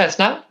Morris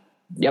Chestnut.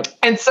 Yep.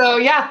 And so,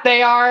 yeah,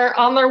 they are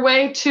on their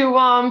way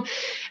to,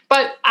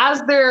 but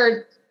as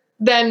they're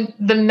then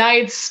the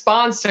Knights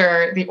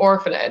sponsor the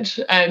orphanage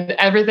and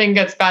everything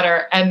gets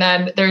better. And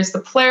then there's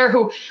the player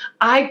who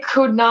I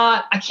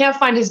can't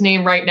find his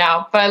name right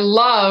now, but I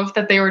love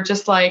that they were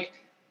just like,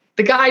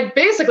 the guy,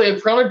 basically a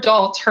grown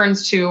adult,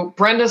 turns to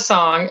Brenda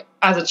Song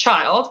as a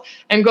child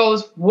and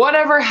goes,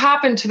 whatever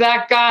happened to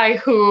that guy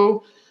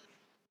who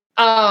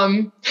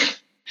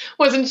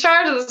was in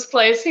charge of this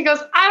place? He goes,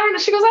 I don't know.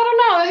 She goes, I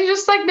don't know. He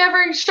just like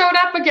never showed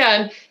up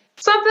again.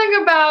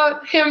 Something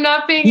about him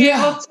not being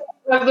able to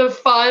have the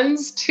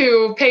funds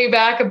to pay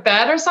back a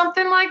bet or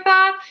something like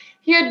that.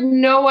 He had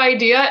no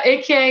idea.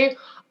 AKA,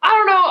 I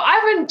don't know.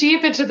 I've been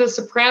deep into The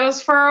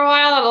Sopranos for a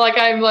while, and like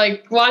I'm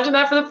like watching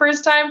that for the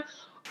first time.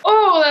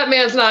 Oh, that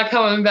man's not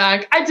coming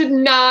back. I did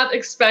not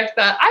expect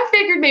that. I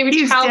figured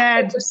maybe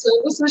Child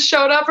Services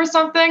showed up or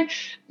something.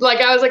 Like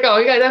I was like, oh,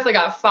 you guys definitely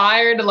got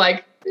fired.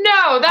 Like,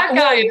 no, that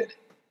guy.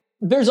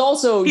 There's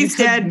also, he's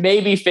dead.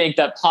 Maybe think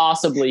that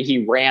possibly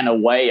he ran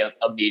away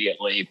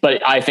immediately,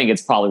 but I think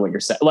it's probably what you're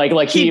saying.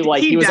 He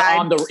was died.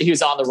 on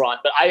the run.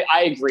 But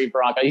I agree,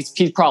 Veronica.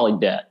 He's probably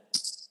dead.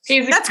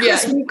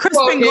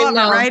 Crispin Glover,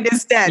 right?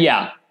 Is dead.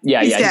 Yeah.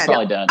 He's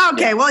probably dead.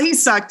 Okay, well he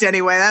sucked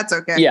anyway. That's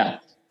okay. Yeah.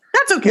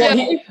 That's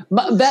okay.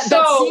 Well, that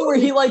scene where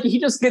he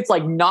just gets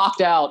like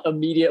knocked out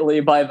immediately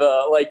by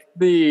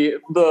the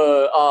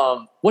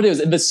what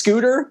is it, the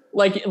scooter,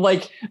 like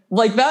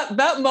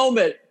that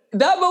moment.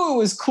 That moment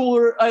was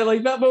cooler.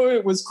 That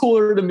moment was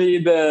cooler to me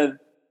than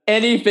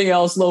anything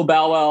else Lo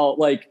Bow Wow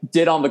like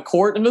did on the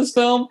court in this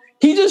film.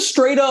 He just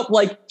straight up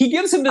he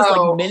gives him this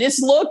like menace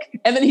look,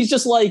 and then he's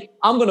just like,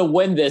 I'm gonna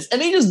win this.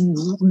 And he just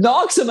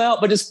knocks him out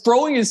by just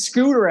throwing his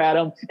scooter at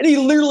him, and he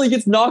literally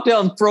gets knocked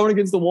out and thrown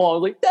against the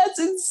wall. Like, that's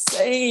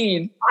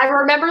insane. I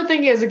remember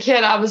thinking as a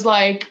kid, I was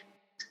like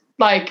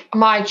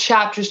my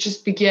chapter's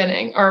just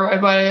beginning.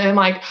 I'm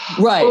like,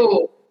 right.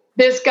 Oh,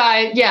 this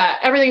guy, yeah,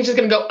 everything's just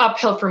gonna go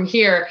uphill from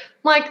here.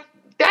 I'm like,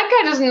 that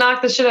guy just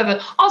knocked the shit out of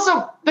it.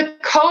 Also, the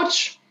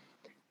coach,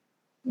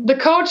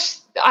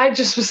 I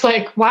just was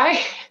like,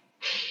 why?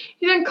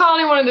 He didn't call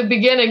anyone in the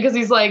beginning because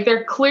he's like,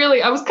 they're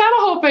clearly, I was kind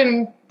of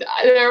hoping,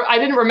 I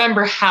didn't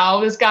remember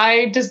how this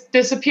guy just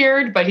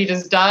disappeared, but he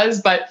just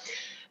does. But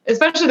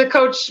especially the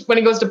coach, when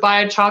he goes to buy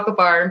a chocolate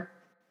bar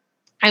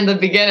in the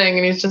beginning,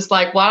 and he's just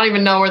like, well, I don't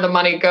even know where the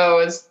money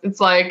goes.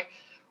 It's like,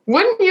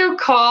 wouldn't you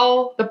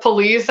call the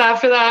police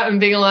after that and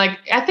being like,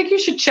 I think you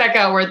should check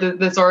out where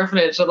this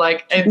orphanage,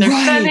 like, and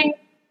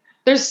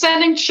they're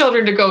sending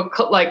children to go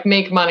like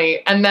make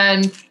money. And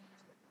then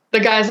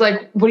the guy's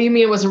like, what do you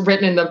mean it wasn't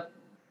written in the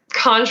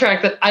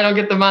contract that I don't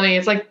get the money?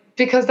 It's like,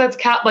 because that's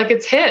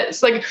it's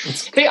his. Like,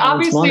 they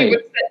obviously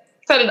would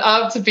set it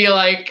up to be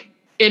like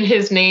in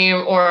his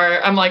name,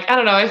 or I'm like, I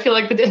don't know. I feel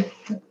like the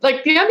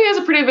NBA is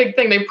a pretty big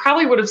thing. They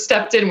probably would have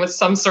stepped in with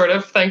some sort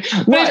of thing.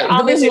 Right,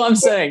 but this is what I'm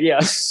saying. Yeah.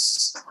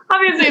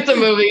 Obviously, it's a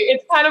movie.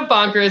 It's kind of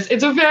bonkers.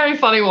 It's a very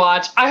funny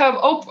watch. I have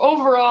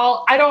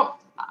overall, I don't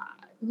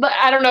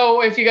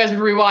know if you guys would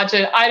rewatch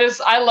it.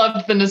 I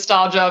loved the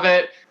nostalgia of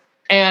it,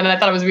 and I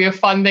thought it would be a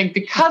fun thing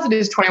because it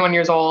is 21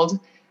 years old.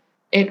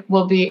 It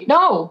will be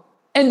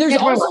and there's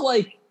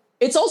also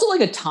it's also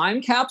like a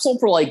time capsule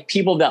for like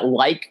people that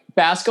like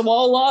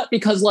basketball a lot,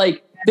 because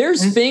like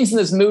there's things in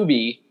this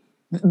movie.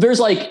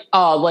 There's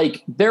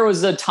there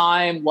was a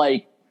time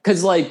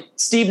because like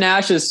Steve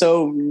Nash is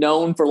so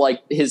known for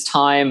like his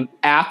time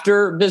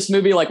after this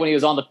movie, like when he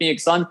was on the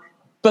Phoenix Sun.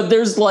 But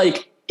there's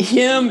like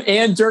him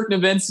and Dirk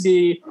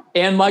Nowitzki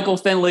and Michael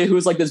Finley,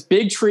 who's like this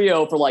big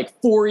trio for like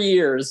 4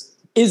 years,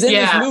 is in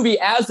this movie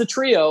as the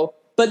trio.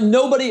 But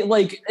nobody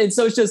and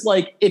so it's just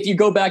like, if you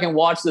go back and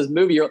watch this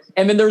movie,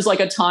 and then there's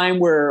like a time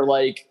where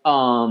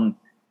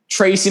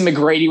Tracy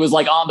McGrady was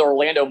like on the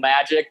Orlando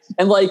Magic,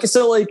 and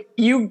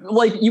you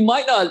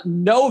might not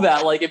know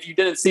that if you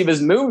didn't see this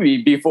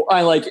movie before.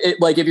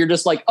 If you're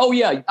just like, oh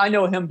yeah, I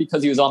know him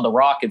because he was on the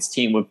Rockets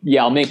team with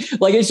Yao Ming.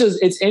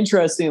 It's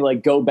interesting to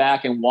go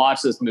back and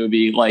watch this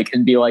movie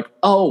and be like,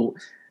 oh.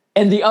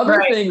 And the other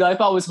thing that I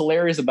thought was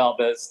hilarious about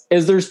this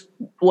is there's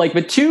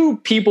the two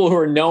people who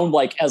are known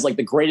as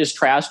the greatest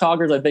trash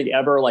talkers I think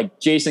ever, like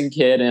Jason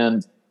Kidd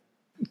and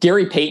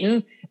Gary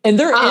Payton, and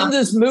they're in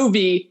this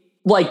movie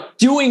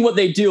doing what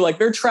they do.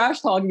 They're trash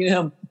talking to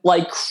him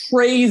like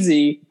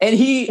crazy, and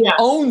he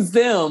owns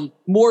them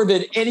more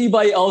than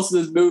anybody else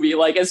in this movie.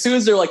 As soon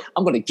as they're like,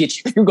 I'm gonna get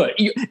you,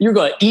 you're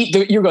gonna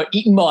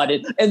eat mud,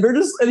 and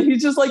he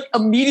just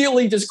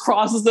immediately just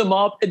crosses them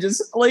up, and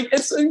just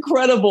it's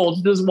incredible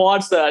to just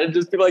watch that and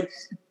just be like,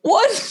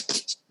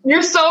 what?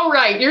 You're so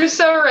right.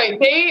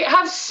 They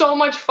have so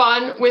much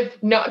fun with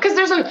because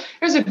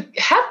there's a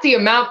hefty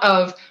amount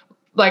of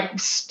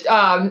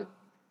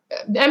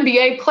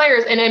NBA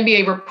players and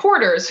NBA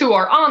reporters who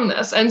are on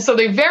this. And so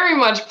they very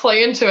much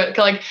play into it.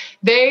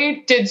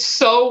 They did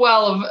so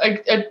well of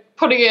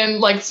putting in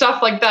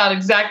stuff like that,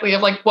 exactly,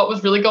 of what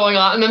was really going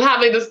on. And then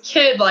having this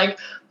kid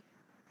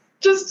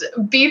just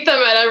beat them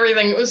at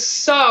everything. It was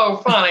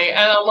so funny.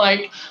 And I'm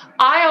like,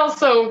 I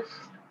also,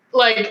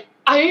 like,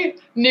 I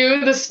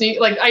knew the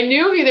sneak, like, I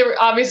knew he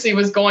obviously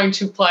was going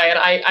to play. And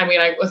I mean,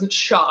 I wasn't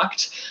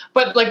shocked.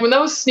 But, like, when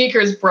those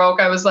sneakers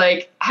broke, I was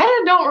like,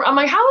 I'm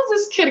like, how is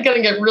this kid going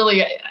to get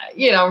really,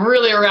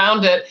 really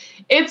around it?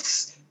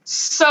 It's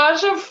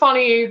such a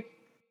funny,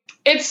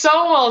 it's so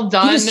well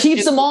done. He just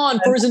keeps them on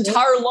for his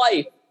entire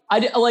life.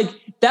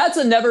 That's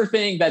another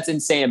thing that's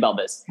insane about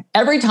this.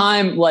 Every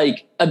time, I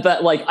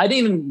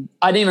didn't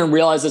even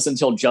realize this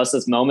until just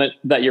this moment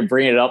that you're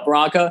bringing it up,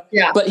 Baraka.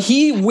 Yeah. But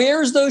he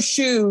wears those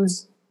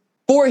shoes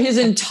for his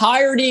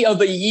entirety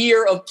of a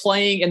year of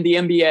playing in the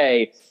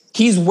NBA.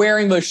 He's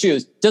wearing those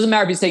shoes. Doesn't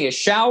matter if he's taking a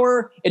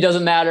shower. It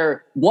doesn't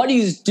matter what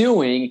he's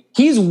doing.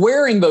 He's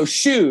wearing those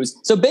shoes.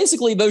 So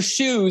basically, those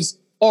shoes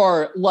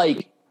are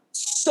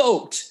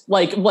soaked.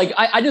 I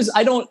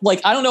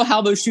don't know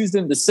how those shoes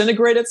didn't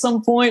disintegrate at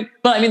some point,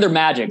 but I mean, they're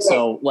magic.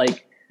 So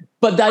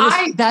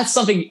that's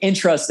something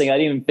interesting I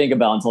didn't even think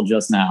about until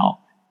just now.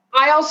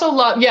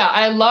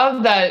 I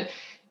love that.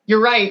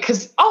 You're right.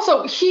 Cause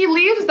also he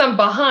leaves them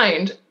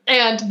behind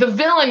and the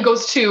villain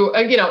goes to,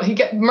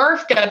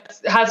 Murph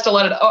has to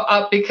let it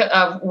up because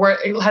of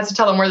has to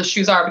tell them where the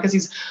shoes are because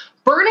he's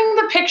burning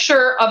the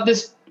picture of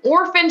this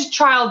orphaned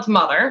child's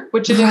mother,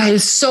 which is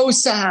it's so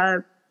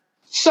sad.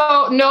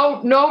 So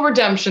no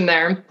redemption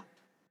there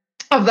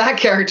of that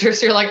character.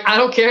 So you're like, I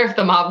don't care if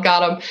the mob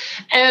got him.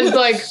 And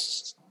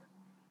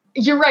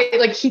you're right.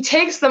 Like he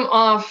takes them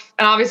off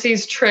and obviously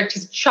he's tricked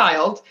his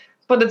child,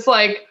 but it's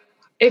like,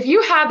 if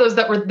you had those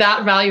that were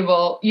that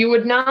valuable, you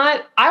would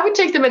not, I would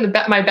take them in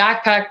my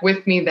backpack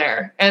with me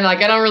there. And I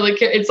don't really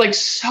care. It's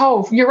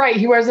you're right.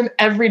 He wears them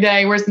every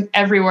day, wears them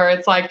everywhere.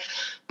 It's like,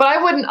 but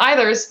I wouldn't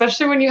either,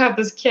 especially when you have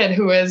this kid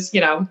who is,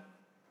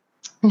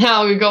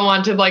 now we go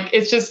on to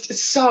it's just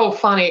so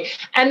funny.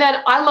 And then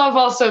I love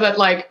also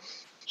that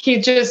he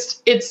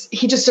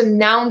just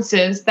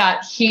announces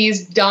that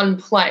he's done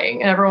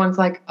playing and everyone's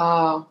like,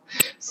 oh,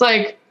 it's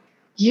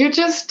you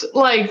just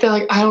they're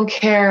like, I don't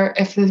care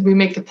if we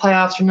make the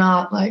playoffs or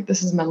not.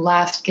 This is my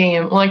last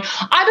game.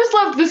 I just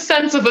love the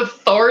sense of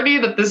authority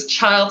that this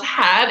child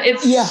had.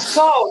 It's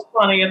so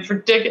funny. It's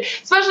ridiculous.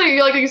 Especially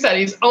like you said,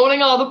 he's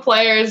owning all the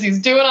players. He's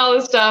doing all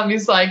this stuff.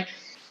 He's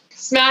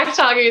smack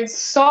talking. It's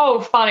so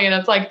funny. And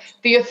it's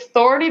the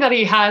authority that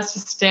he has to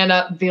stand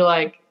up and be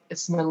like,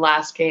 it's my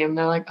last game. And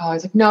they're like, oh,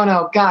 he's like,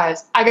 no,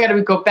 guys, I got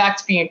to go back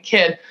to being a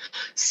kid.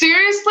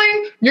 Seriously?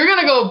 You're going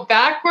to go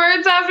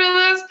backwards after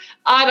this?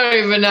 I don't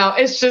even know.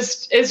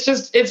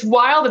 It's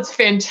wild. It's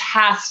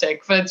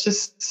fantastic, but it's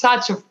just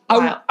such a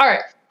wild. All right.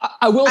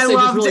 I will say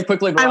just really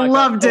quickly, Veronica, I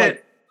loved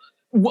it.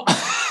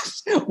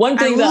 One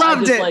thing that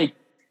I just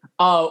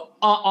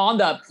on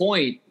that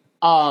point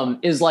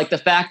is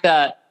the fact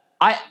that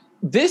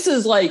this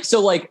is you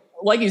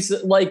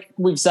said,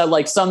 we've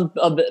said, some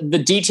of the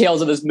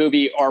details of this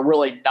movie are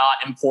really not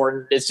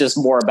important. It's just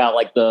more about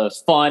the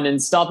fun and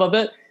stuff of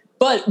it.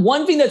 But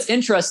one thing that's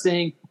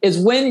interesting is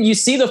when you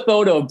see the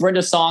photo of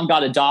Brenda Song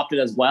got adopted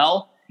as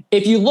well.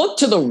 If you look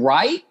to the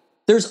right,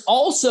 there's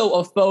also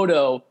a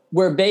photo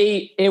where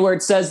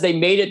it says they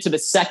made it to the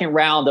second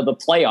round of the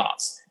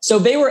playoffs. So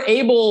they were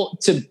able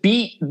to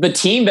beat the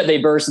team that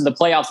they versed in the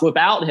playoffs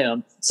without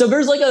him. So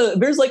there's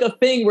a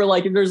thing where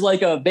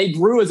they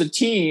grew as a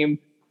team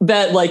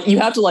that you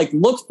have to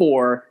look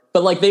for,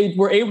 but they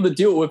were able to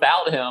do it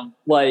without him.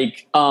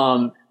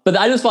 But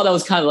I just thought that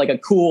was kind of a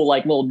cool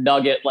little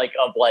nugget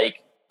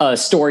of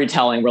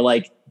storytelling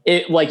where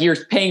you're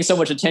paying so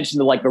much attention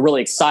to the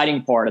really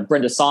exciting part of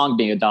Brenda Song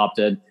being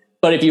adopted.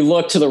 But if you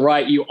look to the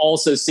right, you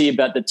also see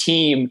that the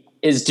team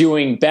is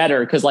doing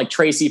better because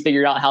Tracy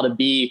figured out how to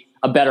be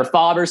a better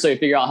father, so he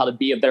figured out how to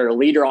be a better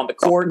leader on the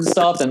court and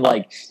stuff, and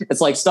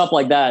it's stuff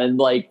like that, and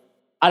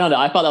I don't know,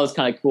 I thought that was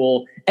kind of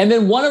cool. And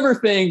then one other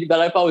thing that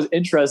I thought was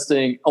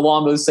interesting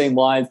along those same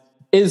lines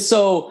is,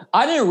 so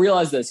I didn't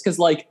realize this because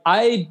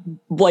I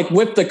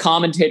with the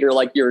commentator,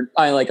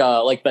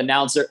 the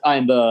announcer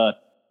and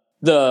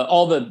the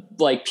all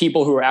the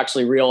people who are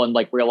actually real in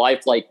real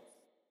life,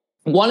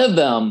 one of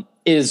them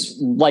is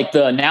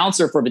the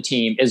announcer for the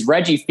team is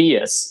Reggie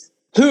Theus,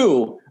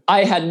 who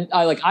I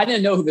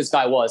didn't know who this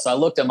guy was, so I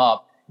looked him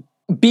up.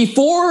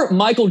 Before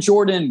Michael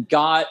Jordan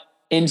got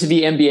into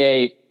the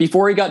NBA,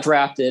 before he got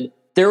drafted,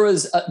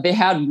 they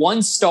had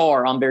one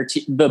star on their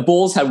team. The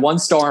Bulls had one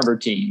star on their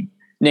team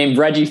named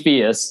Reggie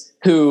Theus,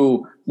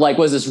 who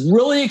was this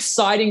really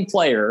exciting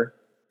player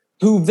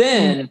who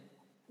then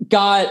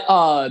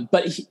got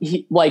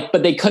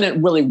but they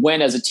couldn't really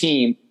win as a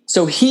team.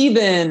 So he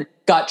then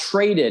got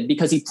traded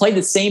because he played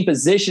the same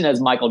position as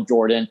Michael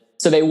Jordan.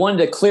 So they wanted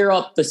to clear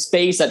up the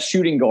space at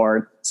shooting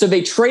guard. So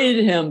they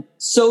traded him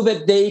so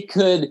that they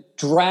could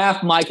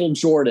draft Michael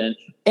Jordan.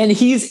 And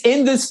he's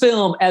in this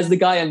film as the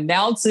guy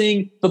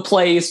announcing the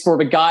plays for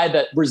the guy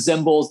that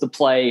resembles the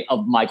play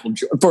of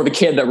for the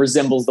kid that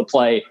resembles the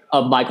play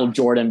of Michael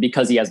Jordan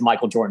because he has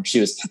Michael Jordan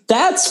shoes.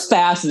 That's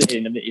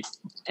fascinating to me.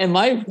 And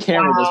my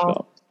camera just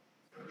fell.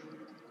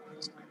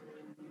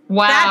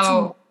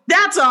 Wow.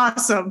 That's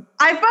awesome.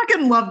 I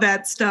fucking love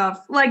that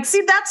stuff. Like,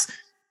 see,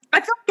 I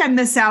feel like I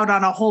miss out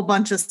on a whole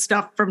bunch of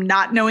stuff from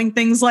not knowing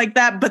things like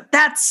that, but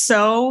that's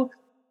so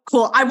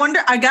cool.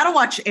 I gotta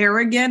watch Air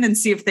again and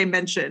see if they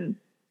mention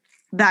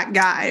that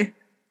guy.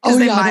 Oh,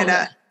 They yeah, might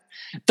have.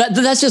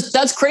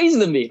 That's crazy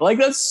to me. Like,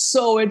 that's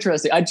so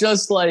interesting. I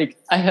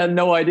had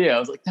no idea. I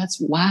was like,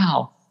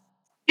 wow.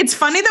 It's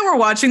funny that we're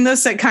watching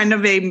this at kind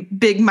of a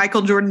big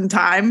Michael Jordan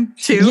time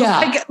too. Yeah.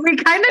 Like, we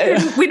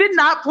did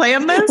not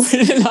plan this.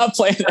 We did not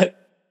plan it.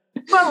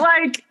 But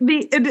like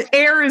the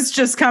Air has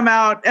just come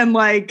out and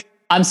like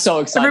I'm so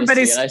excited to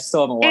see it. I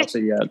still haven't watched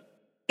it yet.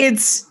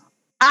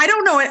 I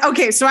don't know it.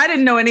 Okay, so I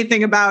didn't know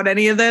anything about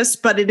any of this,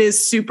 but it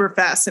is super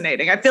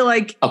fascinating. I feel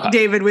like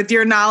David, with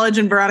your knowledge,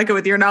 and Veronica,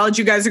 with your knowledge,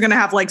 you guys are going to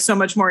have like so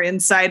much more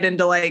insight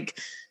into like.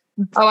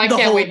 Oh, I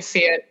can't wait to see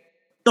it.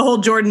 The whole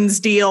Jordan's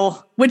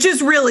deal, which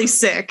is really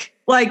sick.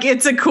 Like,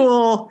 it's a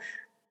cool.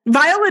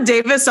 Viola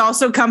Davis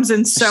also comes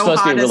in so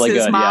hot as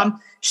his mom. Yeah.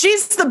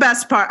 She's the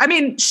best part. I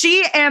mean,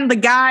 she and the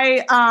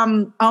guy.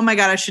 Oh my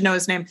god, I should know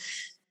his name.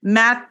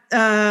 Matt.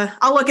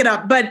 I'll look it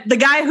up. But the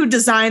guy who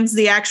designs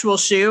the actual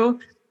shoe,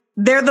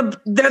 they're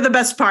the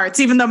best parts.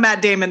 Even though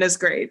Matt Damon is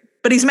great,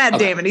 but he's Matt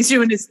Damon. He's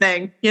doing his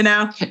thing. You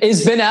know.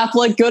 Is Ben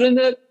Affleck good in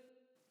it?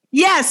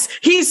 Yes,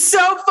 he's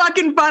so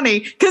fucking funny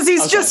because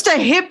he's just a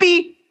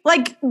hippie.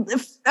 Like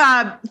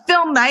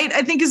Phil Knight,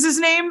 I think is his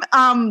name.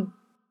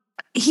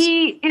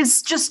 He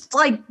is just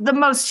like the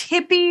most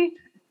hippie,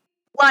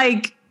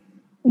 like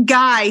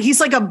guy. He's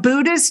like a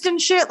Buddhist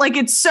and shit. Like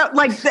it's so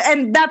like,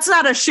 and that's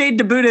not a shade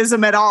to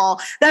Buddhism at all.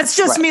 That's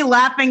just me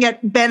laughing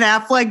at Ben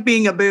Affleck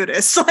being a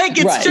Buddhist. Like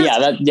it's just,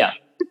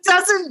 it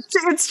doesn't.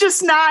 It's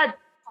just not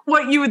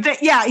what you would think.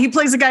 Yeah, he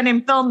plays a guy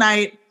named Phil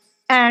Knight,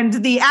 and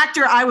the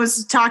actor I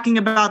was talking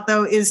about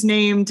though is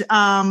named.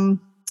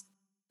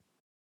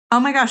 Oh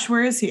my gosh,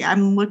 where is he?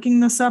 I'm looking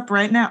this up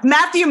right now.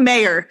 Matthew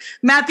Mayer,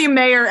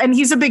 and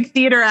he's a big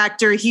theater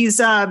actor. He's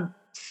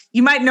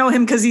you might know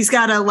him because he's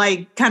got a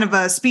like kind of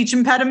a speech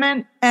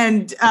impediment,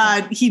 and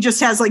he just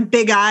has like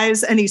big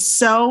eyes, and he's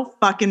so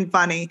fucking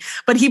funny.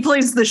 But he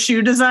plays the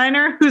shoe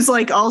designer who's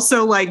like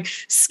also like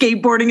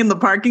skateboarding in the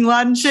parking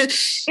lot and shit.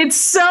 It's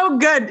so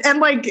good.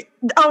 And like,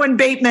 and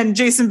Bateman,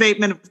 Jason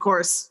Bateman, of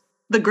course,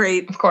 the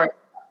great, of course.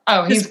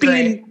 Oh, he's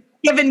great.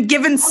 Given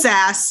Bateman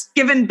sass.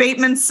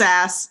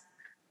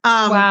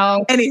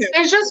 Wow. Anywho.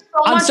 There's just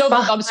so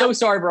much. I'm so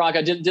sorry,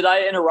 Veronica. Did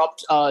I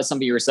interrupt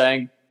something you were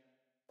saying?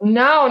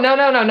 No, not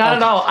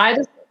at all. I'm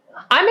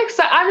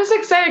excited. I'm just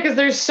excited because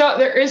there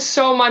is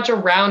so much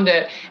around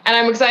it, and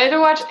I'm excited to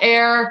watch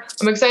Air.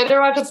 I'm excited to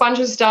watch a bunch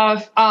of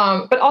stuff.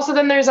 But also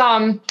then there's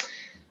like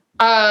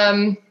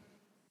I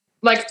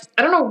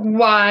don't know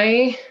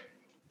why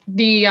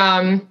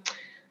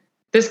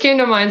this came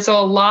to mind. So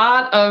a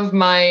lot of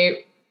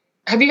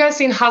have you guys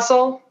seen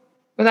Hustle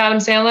with Adam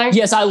Sandler?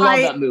 Yes, I love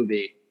that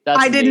movie.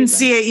 I didn't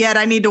see it yet.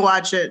 I need to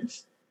watch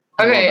it.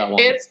 Okay,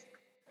 it's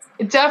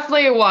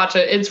definitely watch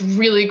it. It's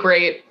really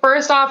great.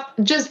 First off,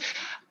 just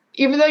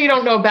even though you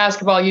don't know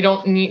basketball, you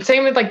don't need.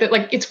 Same with like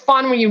it's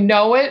fun when you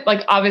know it.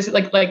 Like obviously,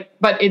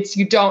 but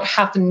you don't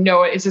have to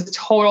know it. It's a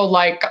total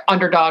like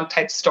underdog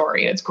type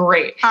story, and it's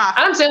great.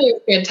 Adam Sandler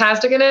is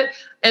fantastic in it.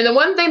 And the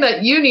one thing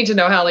that you need to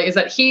know, Hallie, is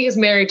that he is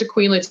married to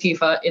Queen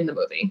Latifah in the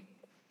movie.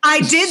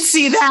 I did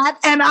see that,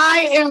 and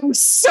I am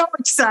so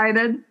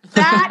excited.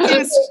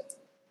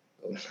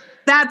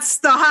 That's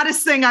the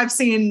hottest thing I've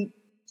seen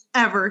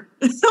ever.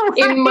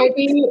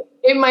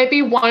 It might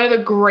be one of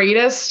the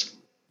greatest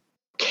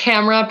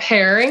camera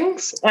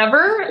pairings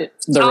ever.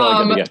 They're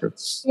really good together.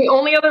 The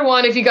only other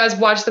one, if you guys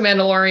watch The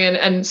Mandalorian,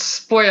 and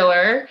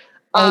spoiler.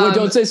 Wait,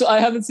 don't say so. I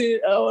haven't seen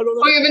it. Oh, I don't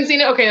know. Oh, you haven't seen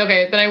it?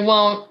 Okay. Then I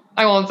won't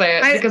say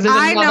it because there's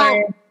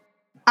another.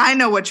 I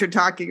know what you're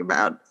talking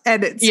about,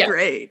 and it's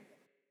great.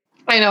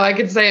 I know, I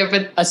could say it,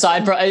 but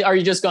aside from, are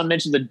you just going to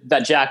mention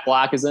that Jack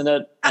Black is in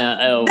it?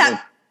 Okay.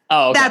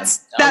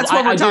 That's what we're talking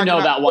about. I do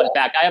know that one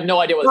fact. I have no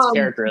idea what his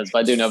character is, but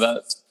I do know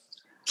that.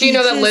 Do you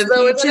know that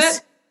Lizzo is in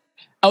it?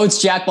 Oh,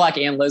 it's Jack Black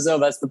and Lizzo.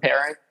 That's the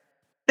pairing.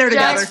 They're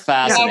together. That's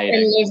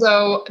fascinating.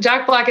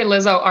 Jack Black and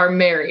Lizzo are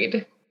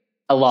married.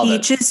 I love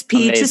it.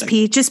 Peaches.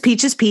 Okay,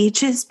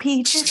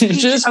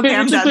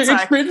 I'm done. Sorry.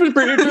 I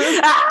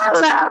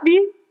love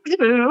you.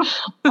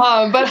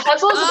 But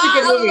Hustle is a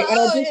really good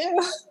movie. And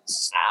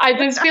I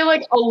just feel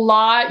like a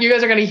lot, you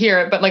guys are going to hear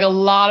it, but like a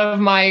lot of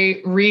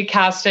my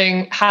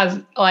recasting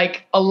has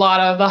like a lot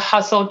of the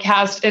Hustle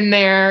cast in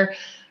there,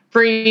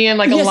 bringing in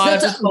like a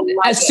lot of people.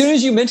 As soon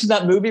as you mentioned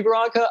that movie,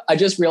 Veronica, I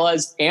just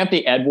realized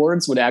Anthony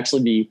Edwards would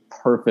actually be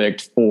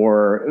perfect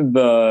for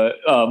the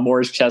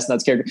Morris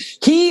Chestnut's character.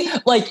 He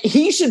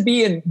should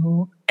be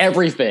in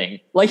everything.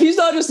 Like, he's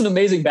not just an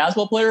amazing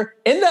basketball player.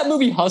 In that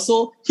movie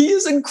Hustle, he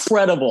is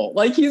incredible.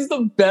 Like, he's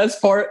the best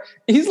part.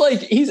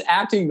 He's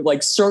acting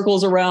like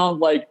circles around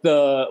like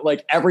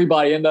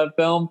everybody in that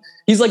film.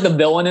 He's like the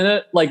villain in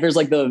it. Like, there's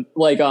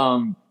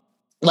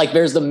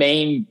there's the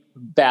main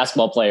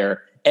basketball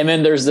player, and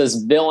then there's this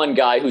villain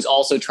guy who's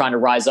also trying to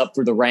rise up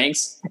through the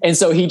ranks. And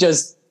so he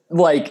just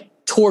like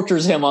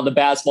tortures him on the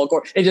basketball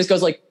court. It just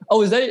goes like,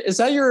 "Oh, is that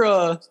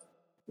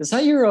is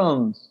that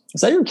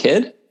your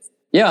kid?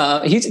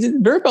 Yeah,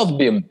 they're about to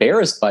be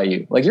embarrassed by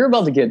you. Like, you're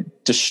about to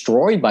get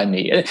destroyed by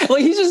me. And,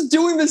 like, he's just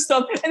doing this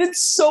stuff, and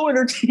it's so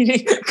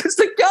entertaining because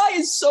the guy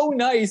is so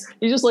nice.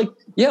 He's just like,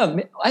 yeah,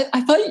 I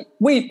thought,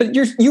 wait, but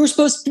you were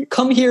supposed to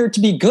come here to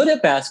be good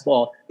at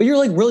basketball, but you're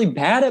like really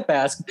bad at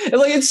basketball.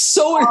 And like, it's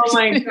so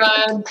entertaining. Oh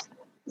my God.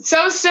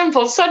 So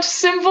simple, such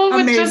simple,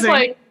 but just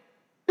like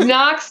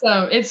knocks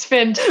them. It's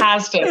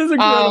fantastic. It's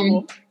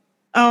incredible.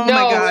 Oh my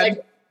God.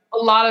 Like, a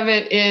lot of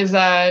it is,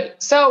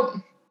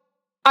 so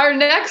our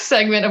next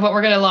segment of what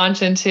we're going to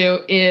launch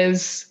into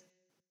is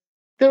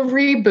the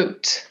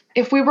reboot.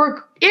 If we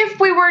were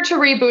to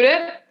reboot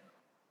it,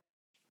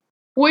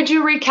 would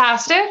you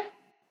recast it?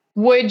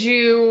 Would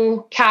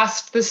you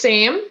cast the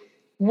same?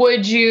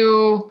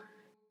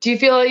 Do you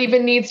feel it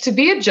even needs to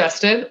be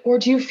adjusted, or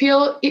do you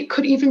feel it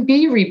could even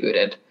be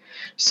rebooted?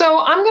 So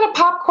I'm going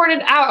to popcorn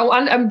it out.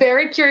 I'm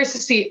very curious to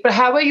see, but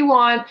how about you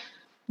want,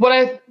 what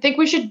I think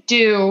we should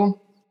do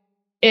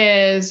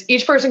is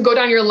each person go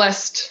down your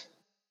list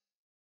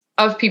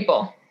of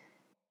people,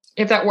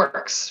 if that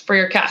works for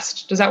your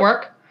cast. Does that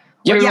work?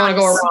 Yep. Or do you want to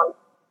go around?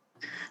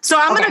 So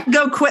I'm going to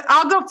go quick.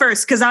 I'll go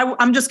first because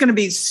I'm just going to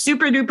be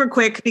super duper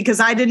quick because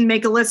I didn't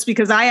make a list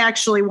because I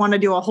actually want to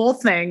do a whole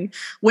thing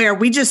where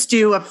we just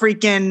do a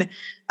freaking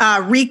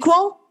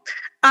requel.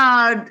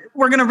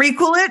 We're going to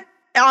requel it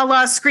a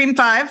la Scream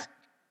 5.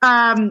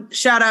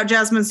 Shout out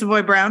Jasmine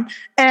Savoy Brown.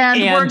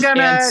 And we're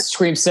gonna and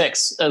Scream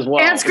 6 as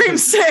well. And Scream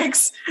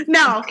 6.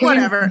 No,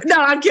 whatever. No,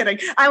 I'm kidding.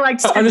 I like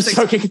Scream I'm just 6.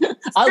 joking.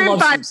 I Scream love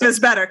 5 Scream 6. is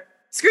better.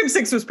 Scream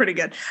 6 was pretty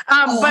good.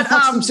 I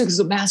thought Scream 6 is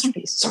a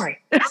masterpiece. Sorry.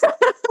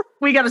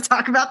 We got to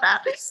talk about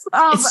that. It's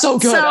so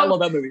good. I love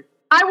that movie.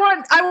 I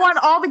want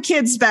all the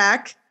kids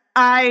back.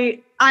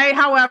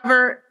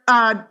 However,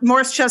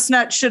 Morris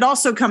Chestnut should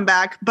also come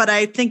back, but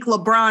I think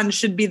LeBron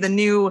should be the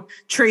new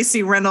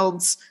Tracy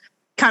Reynolds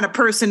kind of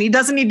person. He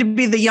doesn't need to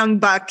be the young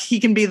buck. He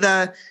can be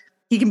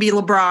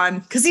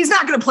LeBron because he's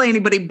not going to play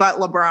anybody but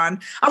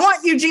LeBron. I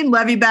want Eugene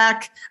Levy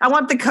back. I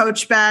want the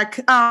coach back.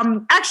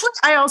 Actually,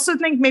 I also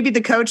think maybe the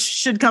coach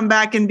should come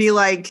back and be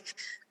like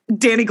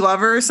Danny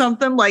Glover or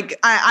something. Like,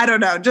 I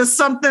don't know, just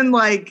something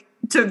like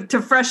to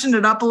freshen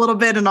it up a little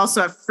bit. And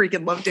also I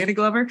freaking love Danny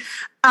Glover.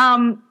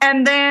 And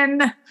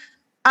then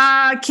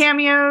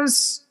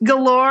cameos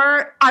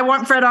galore. I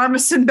want Fred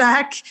Armisen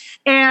back.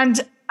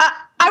 And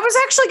I was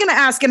actually going to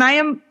ask, and I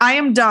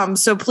am dumb,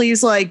 so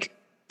please, like,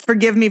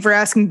 forgive me for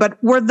asking,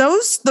 but were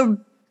those the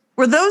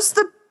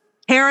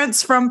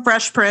parents from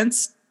Fresh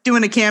Prince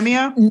doing a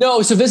cameo?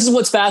 No, so this is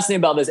what's fascinating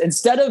about this.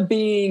 Instead of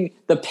being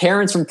the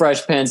parents from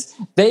Fresh Prince,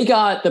 they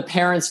got the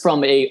parents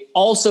from a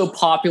also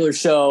popular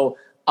show.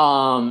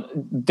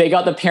 They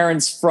got the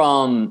parents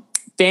from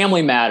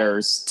Family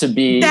Matters to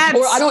be, or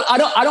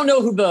I don't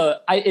know who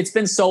it's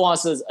been so long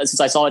since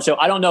I saw that show.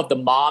 I don't know if the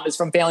mom is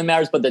from Family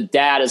Matters, but the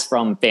dad is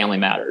from Family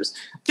Matters.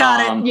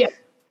 Got it. Yeah.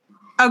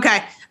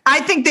 Okay. I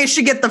think they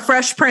should get the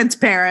Fresh Prince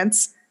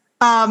parents,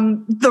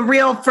 the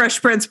real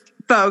Fresh Prince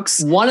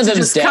folks. One of them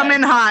just come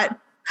in hot.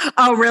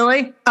 Oh,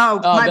 really? Oh,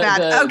 my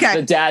bad. Okay.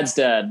 The dad's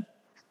dead.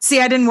 See,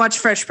 I didn't watch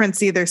Fresh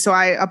Prince either, so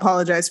I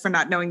apologize for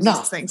not knowing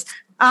these things.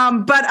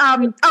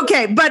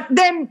 Okay, but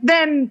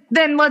then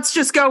let's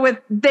just go with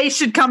they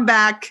should come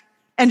back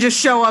and just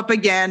show up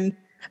again.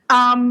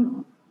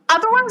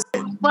 Otherwise,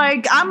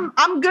 like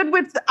I'm good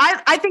with.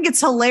 I think it's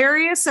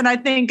hilarious, and I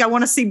think I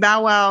want to see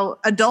Bow Wow,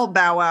 adult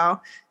Bow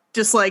Wow,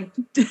 just like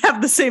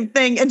have the same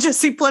thing, and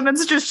Jesse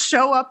Plemons just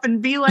show up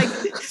and be like,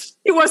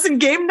 it wasn't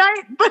game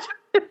night, but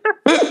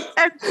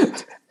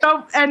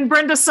and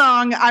Brenda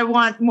Song, I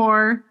want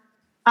more.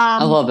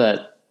 I love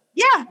it.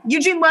 Yeah,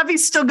 Eugene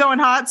Levy's still going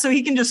hot, so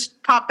he can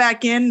just pop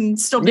back in and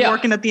still be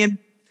working at the end.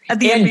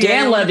 And NBA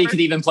Dan Levy could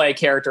even play a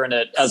character in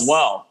it as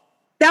well.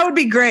 That would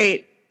be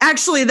great.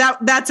 Actually,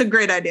 that's a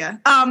great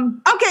idea.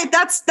 Okay,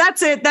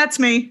 that's it. That's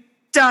me.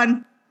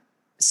 Done.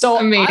 So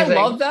amazing.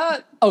 I love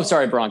that. Oh,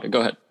 sorry, Veronica,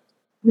 go ahead.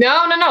 No.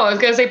 I was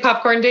gonna say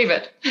Popcorn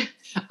David.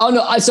 Oh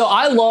no!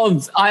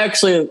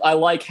 I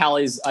like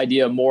Hallie's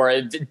idea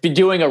more.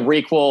 Doing a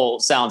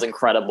requel sounds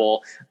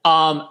incredible.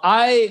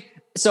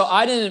 So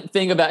I didn't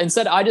think about,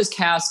 instead I just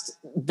cast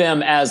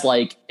them as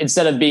like,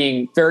 instead of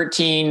being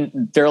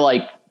 13, they're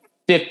like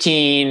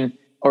 15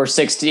 or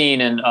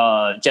 16 and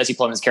Jesse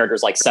Plemons' character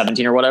is like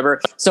 17 or whatever.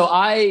 So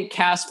I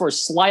cast for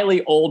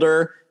slightly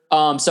older.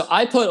 So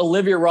I put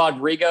Olivia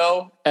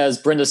Rodrigo as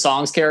Brenda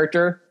Song's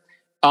character.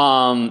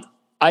 I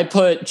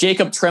put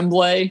Jacob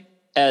Tremblay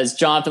as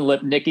Jonathan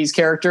Lipnicki's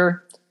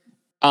character.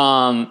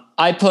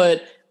 I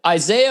put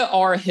Isaiah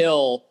R.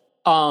 Hill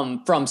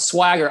from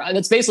Swagger.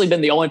 That's basically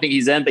been the only thing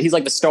he's in, but he's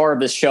like the star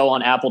of this show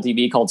on Apple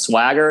TV called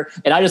Swagger.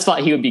 And I just thought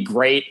he would be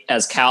great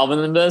as Calvin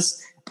in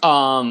this.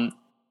 And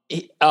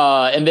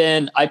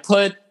then I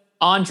put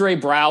Andre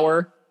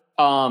Braugher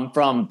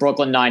from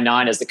Brooklyn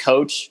Nine-Nine as the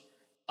coach.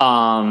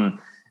 And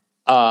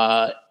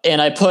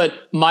I put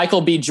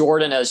Michael B.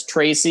 Jordan as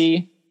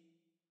Tracy.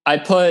 I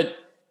put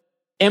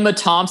Emma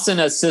Thompson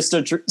as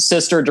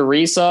Sister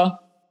Teresa.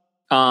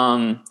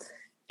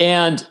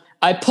 And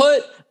I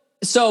put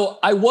So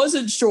I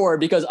wasn't sure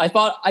because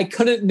I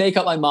couldn't make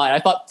up my mind. I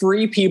thought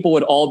 3 people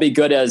would all be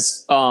good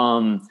as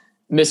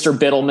Mr.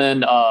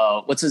 Biddleman.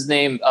 What's his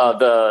name?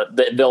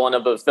 The villain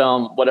of the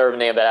film, whatever the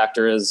name of the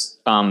actor is.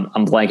 I'm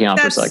blanking out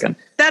for a second.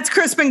 That's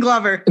Crispin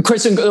Glover.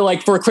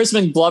 For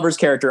Crispin Glover's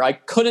character, I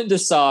couldn't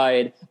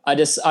decide.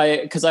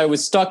 Because I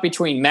was stuck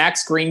between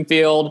Max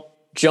Greenfield,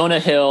 Jonah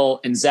Hill,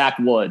 and Zach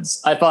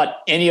Woods. I thought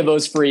any of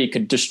those 3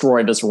 could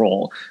destroy this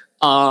role.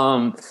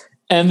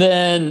 And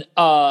then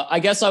I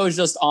guess I was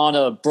just on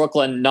a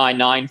Brooklyn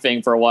Nine-Nine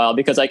thing for a while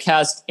because I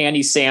cast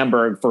Andy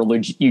Samberg for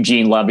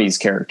Eugene Levy's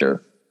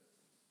character.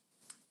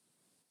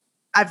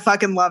 I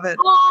fucking love it.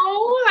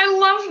 Oh, I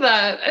love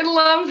that. I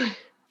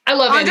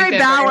love Andre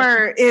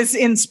Bauer is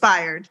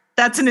inspired.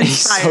 That's an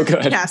inspired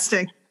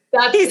casting.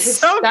 He's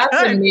so good.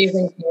 That's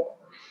amazing.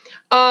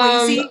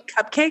 Lazy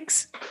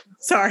cupcakes.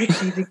 Sorry.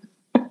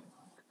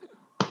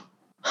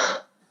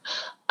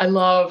 I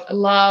love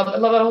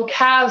that whole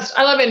cast.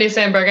 I love Andy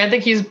Samberg. I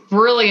think he's a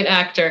brilliant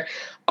actor.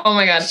 Oh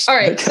my God. All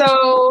right.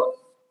 So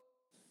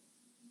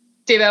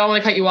David, I don't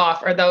want to cut you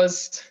off. Are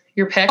those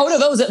your picks? Oh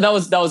no, that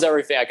was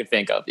everything I could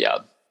think of. Yeah.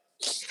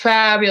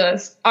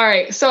 Fabulous. All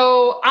right.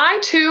 So I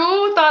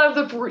too thought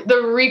of the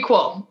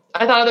requel.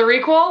 I thought of the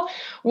requel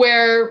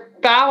where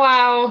Bow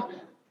Wow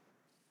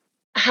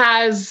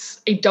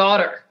has a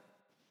daughter.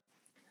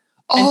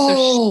 And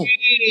so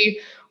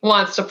she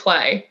wants to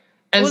play.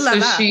 And so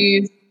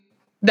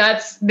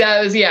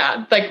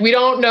like, we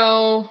don't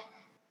know.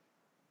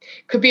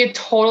 Could be a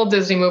total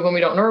Disney movie when we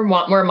don't know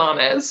where mom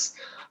is.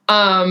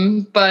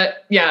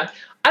 But yeah,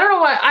 I don't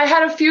know why. I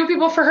had a few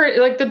people for her,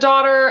 like the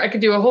daughter. I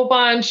could do a whole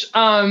bunch.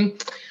 When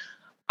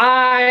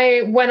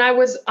I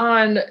was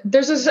on,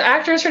 there's this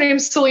actress, her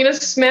name's Selena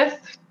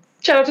Smith.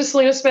 Shout out to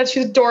Selena Smith.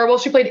 She's adorable.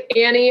 She played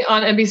Annie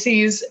on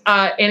NBC's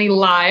Annie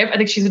Live. I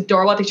think she's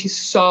adorable. I think she's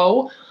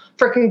so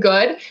freaking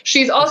good.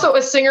 She's also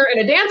a singer and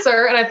a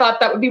dancer, and I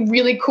thought that would be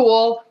really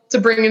cool to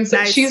bring in.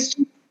 Nice.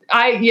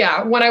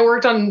 When I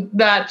worked on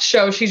that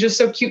show, she's just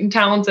so cute and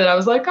talented. I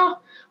was like, I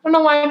don't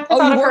know why. You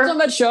worked on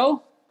that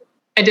show?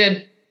 I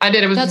did.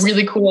 It was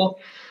really cool.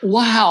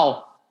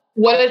 Wow.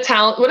 What a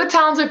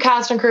talented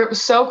cast and crew. It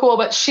was so cool,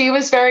 but she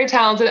was very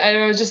talented. And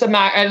it was just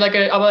I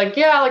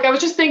was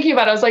just thinking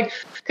about it. I was like,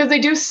 because they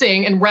do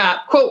sing and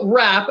rap, quote,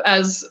 rap,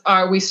 as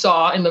we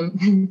saw in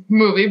the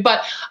movie.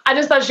 But I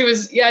just thought she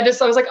was, I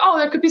was like,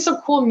 there could be some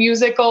cool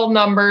musical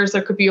numbers.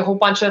 There could be a whole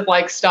bunch of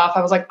like stuff.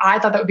 I was like, I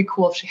thought that would be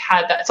cool if she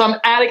had that. So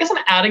I guess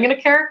I'm adding in a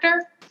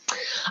character.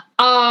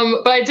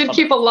 But I did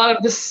keep a lot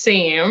of the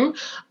same.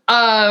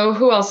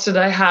 Who else did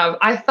I have?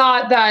 I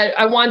thought that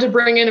I wanted to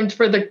bring in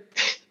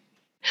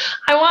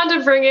I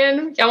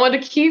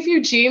wanted to keep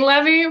Eugene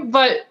Levy,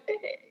 but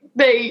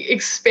they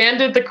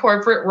expanded the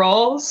corporate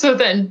role, so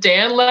then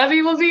Dan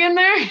Levy will be in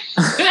there.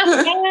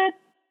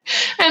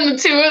 And the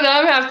two of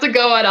them have to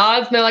go at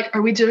odds, and they're like,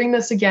 are we doing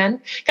this again?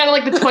 Kind of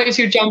like the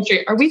 22 Jump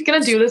Street. Are we going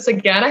to do this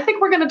again? I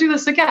think we're going to do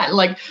this again.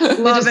 Like,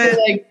 love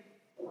it.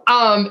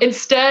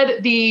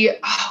 Instead,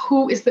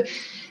 who is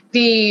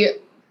the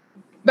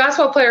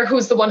basketball player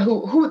who's the one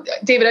who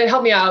David,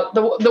 help me out.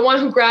 The one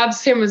who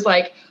grabs him is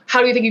like, how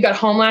do you think you got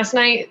home last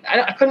night?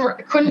 I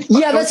couldn't.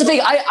 Yeah, that's the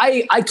thing.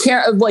 I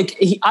can't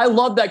I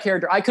love that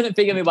character. I couldn't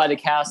think of anybody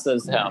to cast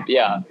as him.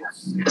 Yeah.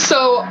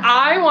 So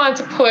I want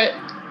to put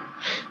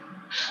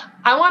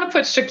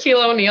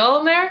Shaquille O'Neal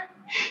in there.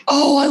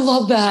 Oh, I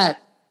love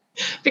that.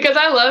 Because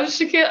I love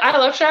Shaquille. I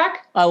love Shaq.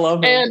 I love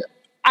him. And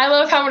I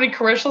love how many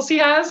commercials he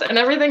has and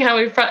everything.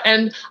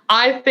 And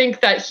I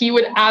think that he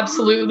would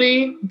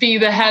absolutely be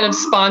the head of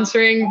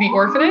sponsoring the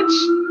orphanage.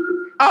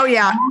 Oh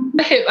yeah.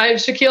 I have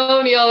Shaquille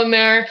O'Neal in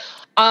there.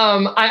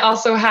 I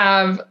also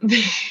have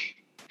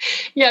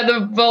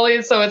the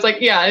bully. So it's like,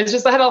 it's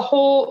just,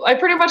 I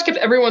pretty much kept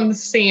everyone the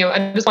same.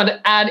 I just wanted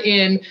to add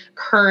in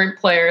current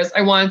players.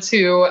 I wanted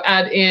to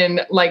add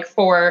in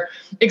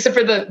except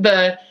for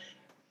the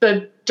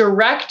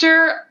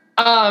director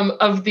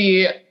of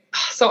the,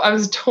 so I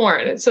was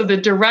torn. So the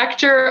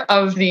director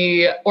of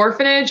the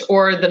orphanage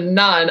or the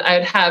nun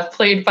I'd have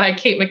played by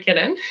Kate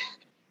McKinnon.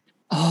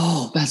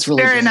 Oh, that's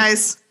really very good.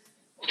 Nice.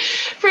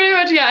 Pretty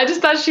much, yeah. I just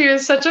thought she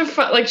was such a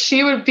fun,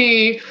 she would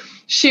be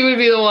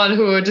the one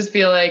who would just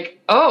be like,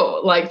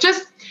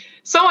 just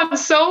someone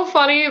so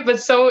funny but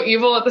so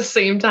evil at the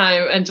same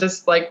time and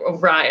just like a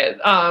riot.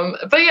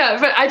 But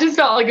I just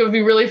felt like it would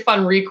be really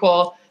fun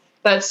requel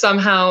that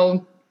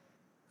somehow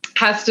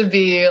has to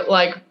be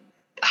like,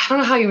 I don't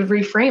know how you would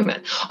reframe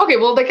it. Okay,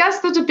 well, I guess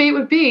the debate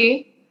would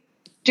be,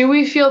 do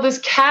we feel this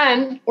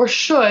can or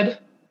should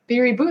be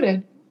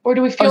rebooted? Or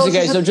do we feel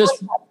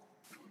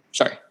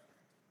sorry.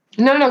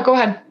 No, go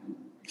ahead.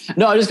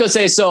 No, I'm just going to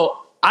say, so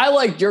I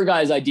liked your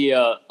guys'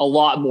 idea a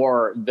lot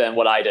more than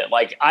what I did.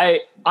 Like, I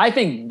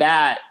think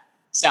that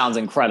sounds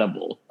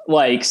incredible.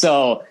 Like,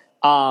 so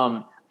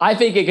I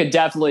think it could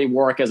definitely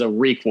work as a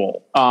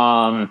requel.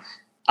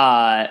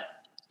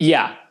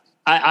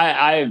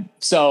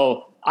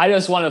 So I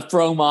just want to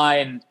throw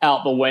mine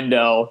out the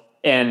window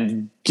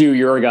and do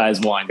your guys'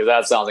 one because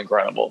that sounds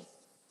incredible.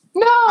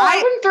 No,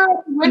 I wouldn't throw it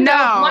out the window. No.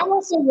 My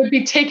also would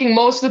be taking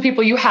most of the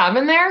people you have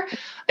in there,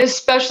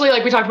 especially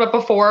like we talked about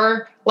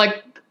before,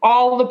 like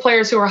all the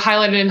players who are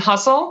highlighted in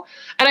Hustle.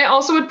 And I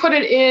also would put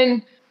it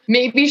in,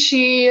 maybe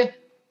she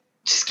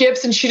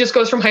skips and she just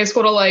goes from high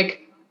school to like,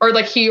 or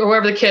like he or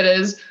whoever the kid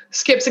is,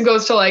 skips and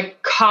goes to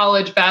like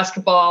college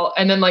basketball.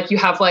 And then like you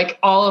have like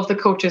all of the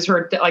coaches who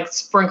are like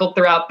sprinkled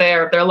throughout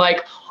there. They're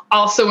like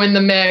also in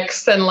the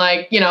mix, and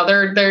like, you know,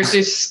 they're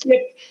just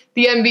skip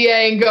the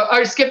NBA and go,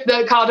 or skip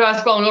the college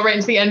basketball and go right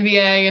into the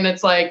NBA. And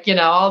it's like, you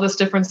know, all this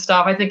different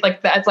stuff. I think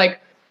like that's like,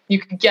 you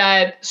could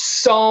get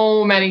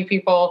so many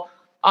people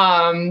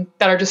that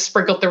are just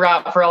sprinkled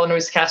throughout for all the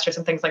newscasters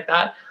and things like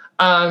that.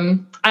 I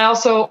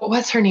also,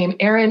 what's her name?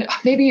 Erin,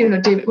 maybe you know,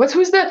 David,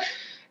 who's the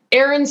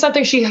Erin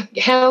something? She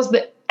handles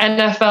the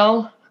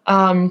NFL.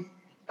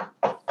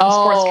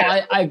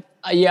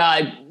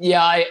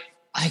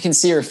 I can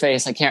see her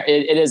face. I can't.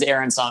 It is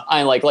Erin something.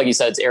 I like you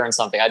said, it's Erin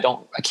something. I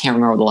can't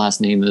remember what the last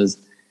name is.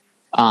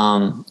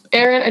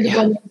 Erin, I just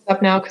want to look this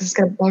up now because it's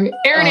gonna bug me.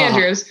 Erin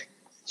Andrews.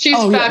 She's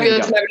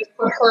fabulous. And I would just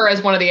put her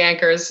as one of the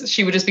anchors.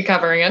 She would just be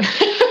covering it.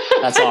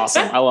 That's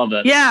awesome. I love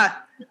it. Yeah.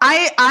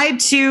 I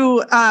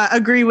too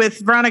agree with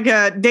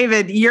Veronica.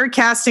 David, your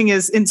casting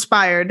is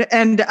inspired,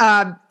 and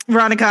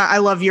Veronica, I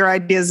love your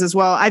ideas as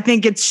well. I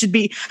think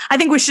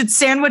we should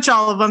sandwich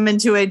all of them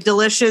into a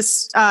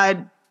delicious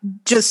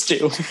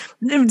stew.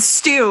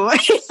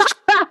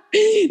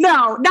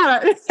 No,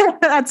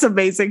 that's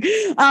amazing.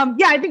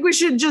 I think we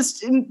should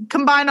just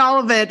combine all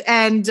of it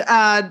and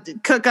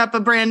cook up a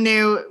brand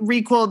new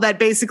requel that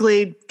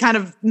basically kind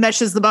of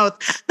meshes the both.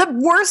 The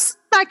worst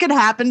that could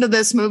happen to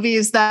this movie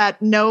is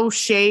that, no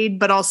shade,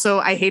 but also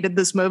I hated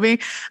this movie.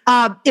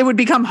 It would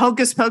become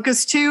Hocus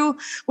Pocus 2,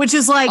 which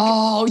is like,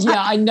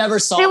 I never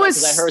saw it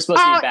because I heard it was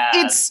supposed to be bad.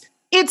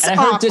 It's and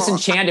I heard awful.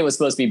 Disenchanted was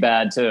supposed to be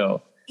bad too.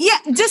 Yeah,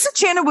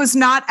 Disenchanted was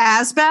not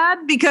as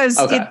bad because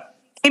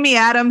Amy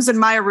Adams and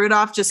Maya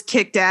Rudolph just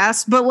kicked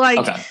ass. But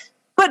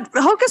but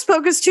Hocus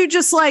Pocus 2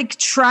 just like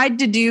tried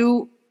to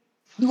do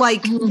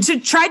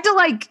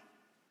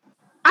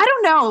I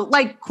don't know,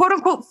 like quote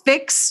unquote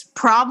fix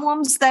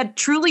problems that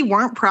truly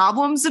weren't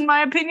problems in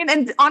my opinion.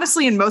 And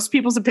honestly, in most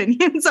people's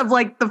opinions of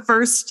like the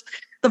first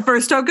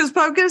Hocus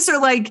Pocus, or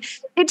like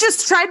it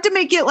just tried to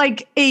make it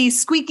like a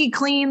squeaky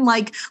clean,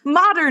 like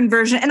modern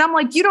version. And I'm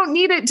like, you don't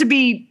need it to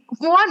be,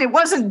 one, it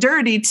wasn't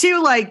dirty.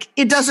 Two, like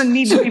it doesn't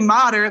need to be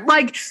modern.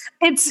 Like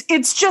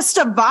it's just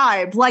a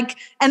vibe. Like,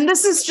 and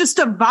this is just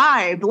a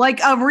vibe,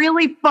 like a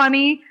really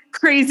funny,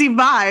 crazy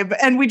vibe.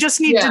 And we just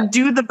need to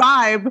do the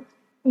vibe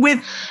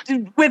with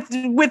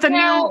a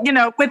new, you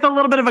know, with a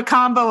little bit of a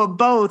combo of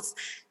both.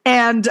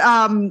 And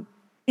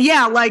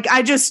like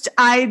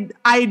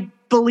I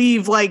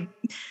believe like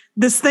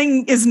this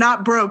thing is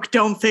not broke,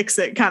 don't fix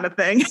it kind of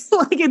thing.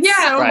 Like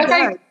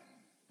it's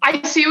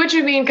I see what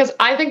you mean, because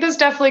I think this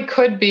definitely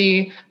could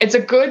be, it's a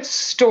good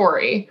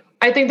story.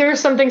 I think there are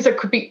some things that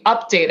could be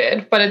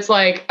updated, but it's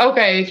like,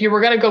 okay, if you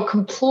were going to go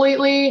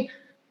completely,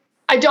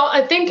 I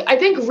think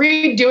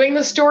redoing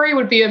the story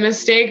would be a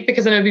mistake,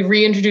 because then it would be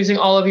reintroducing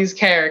all of these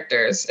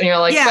characters. And you're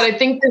like, but I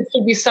think there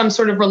should be some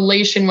sort of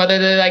relation, whether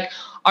they're like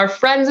are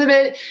friends of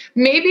it.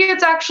 Maybe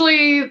it's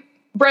actually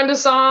Brenda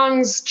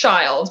Song's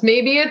child.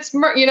 Maybe it's,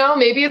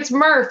 maybe it's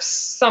Murph's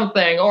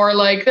something, or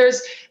like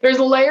there's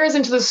layers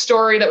into the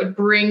story that would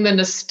bring the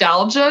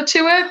nostalgia to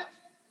it.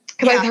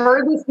 Because I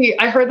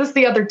heard this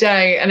the other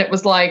day, and it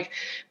was like,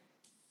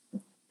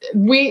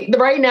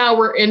 right now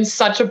we're in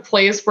such a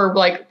place where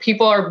like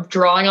people are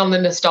drawing on the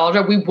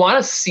nostalgia. We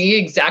want to see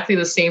exactly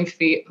the same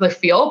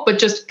feel, but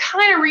just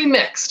kind of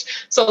remixed.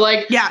 So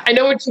like, I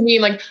know what you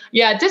mean. Like,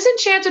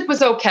 Disenchanted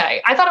was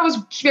okay. I thought it was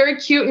very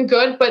cute and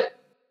good, but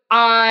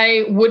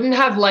I wouldn't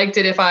have liked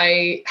it if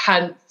I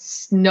had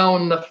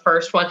known the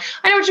first one.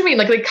 I know what you mean.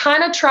 Like they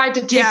kind of tried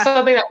to take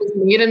something that was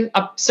made in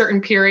a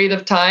certain period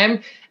of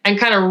time and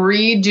kind of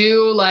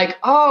redo like,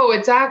 oh,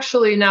 it's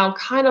actually now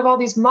kind of all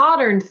these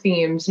modern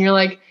themes. And you're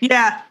like,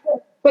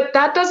 but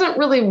that doesn't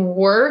really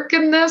work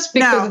in this,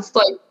 because it's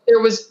like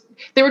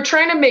they were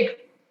trying to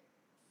make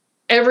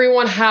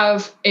everyone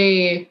have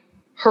a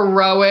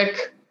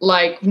heroic,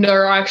 like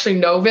there are actually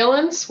no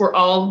villains, we're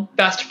all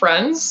best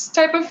friends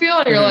type of feel.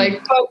 And you're like,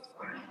 oh,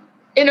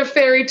 in a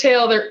fairy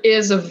tale, there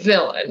is a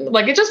villain.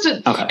 Like it just,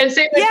 and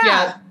same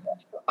like,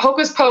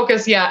 Hocus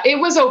Pocus, it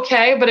was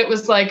okay, but it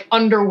was like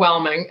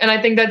underwhelming. And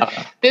I think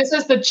that this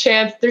is the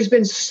chance. There's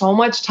been so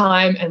much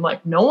time and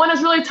like no one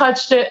has really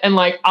touched it. And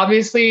like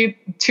obviously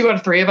 2 out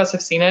of 3 of us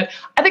have seen it.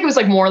 I think it was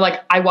like more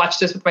like I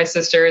watched this with my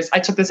sisters. I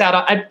took this out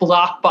at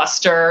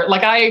Blockbuster.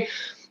 Like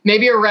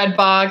maybe a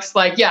Redbox.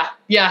 Like,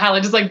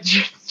 Hallie just like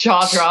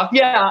jaw drop.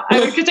 Yeah,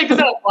 I could take this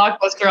out at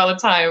Blockbuster all the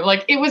time.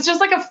 Like it was just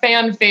like a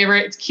fan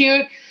favorite. It's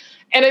cute.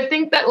 And I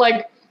think that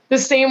like, the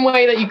same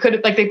way that you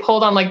could, like they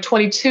pulled on like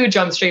 22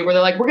 Jump Street, where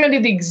they're like, we're going to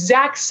do the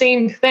exact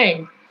same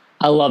thing.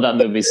 I love that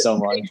movie so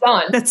much.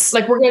 That's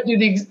like, we're going to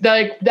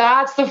do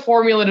that's the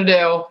formula to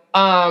do.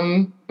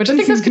 Which I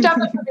think this could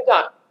definitely be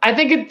done. I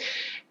think it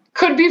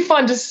could be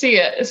fun to see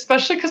it,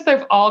 especially because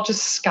they've all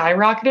just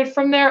skyrocketed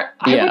from there.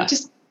 I would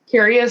just be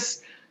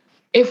curious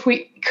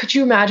could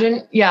you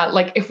imagine? Yeah,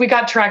 like if we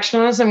got traction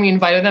on us and we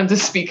invited them to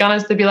speak on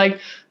us, they'd be like,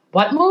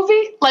 what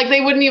movie? Like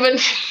they wouldn't even.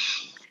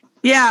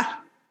 Yeah.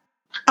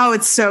 Oh,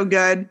 it's so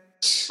good.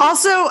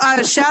 Also,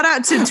 shout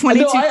out to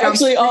 22 No,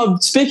 actually,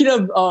 speaking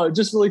of,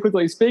 just really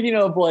quickly, speaking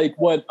of like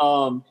what,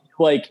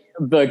 like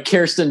the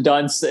Kirsten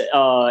Dunst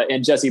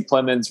and Jesse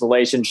Plemons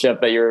relationship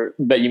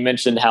that you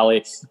mentioned,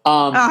 Hallie.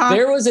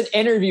 There was an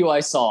interview I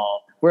saw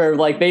where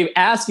like they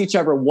asked each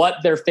other what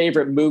their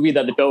favorite movie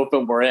that the both of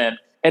them were in,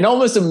 and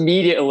almost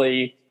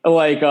immediately,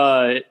 like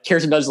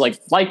Kirsten Dunst is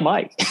like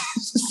Mike.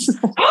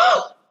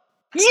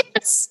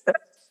 Yes.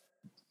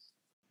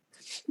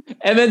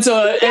 And then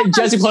and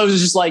Jesse Plemons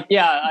is just like,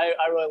 yeah,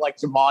 I really like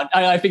Jumanji.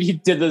 I think he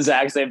did the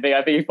exact same thing.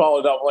 I think he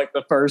followed up like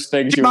the first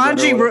thing.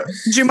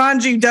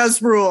 Jumanji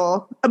does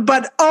rule,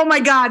 but oh my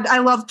god, I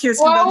love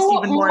Kirsten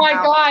Dunst even more. Oh my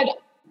god,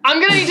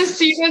 I'm gonna need to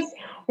see this.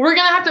 We're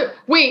gonna have to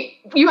wait.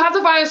 You have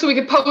to find us so we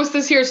can post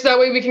this here, so that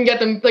way we can get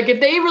them. Like if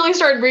they really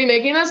started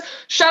remaking this,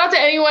 shout out to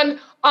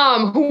anyone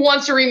who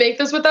wants to remake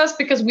this with us,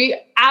 because we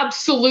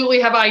absolutely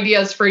have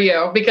ideas for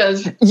you.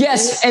 Because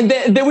yes, and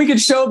then we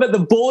could show that the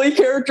bully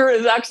character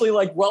is actually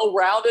like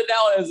well-rounded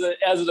now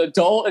as an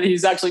adult, and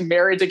he's actually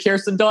married to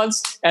Kirsten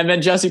Dunst, and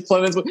then Jesse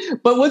Plemons.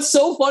 But what's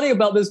so funny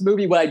about this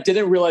movie, what I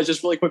didn't realize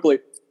just really quickly,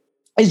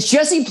 is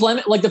Jesse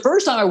Plemons. Like the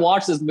first time I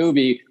watched this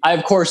movie, I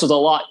of course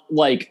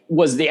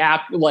was the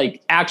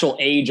actual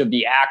age of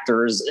the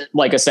actors,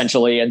 like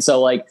essentially, and so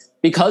like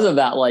because of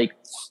that, like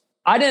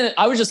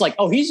I was just like,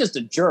 oh, he's just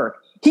a jerk.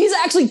 He's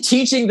actually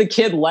teaching the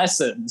kid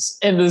lessons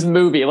in this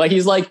movie. Like,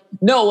 he's like,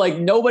 no, like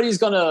nobody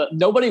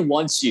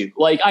wants you.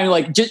 Like, I'm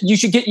like, you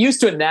should get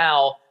used to it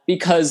now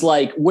because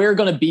like, we're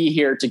going to be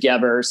here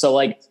together. So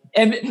like,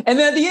 and then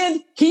at the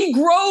end, he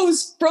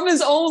grows from his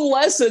own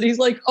lesson. He's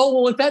like, oh,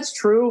 well, if that's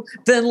true,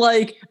 then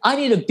like, I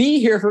need to be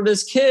here for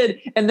this kid.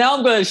 And now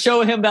I'm going to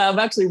show him that I'm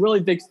actually a really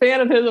big fan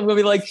of his. I'm going to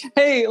be like,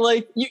 hey,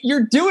 like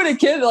you're doing it,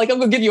 kid. Like, I'm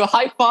going to give you a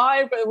high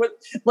five.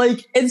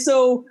 Like, and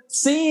so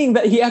seeing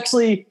that he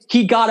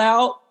got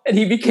out and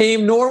he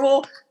became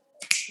normal,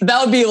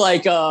 that would be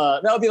like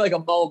a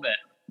moment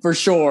for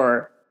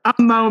sure. A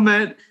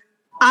moment.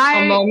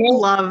 I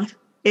love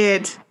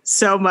it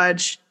so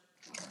much.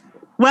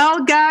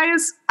 Well,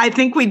 guys, I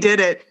think we did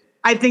it.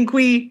 I think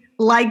we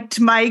liked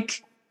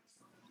Mike,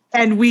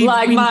 and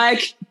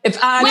Mike. If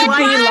I could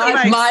be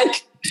like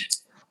Mike,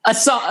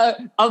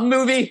 a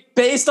movie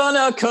based on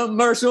a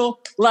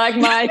commercial like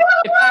Mike.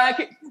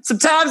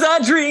 Sometimes I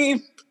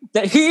dream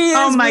that he is.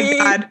 Oh my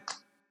God.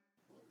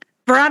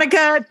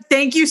 Veronica,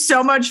 thank you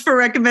so much for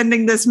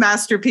recommending this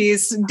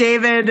masterpiece.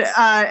 David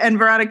and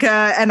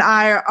Veronica and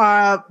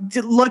I,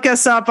 look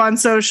us up on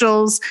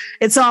socials.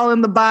 It's all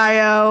in the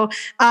bio.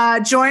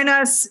 Join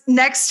us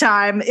next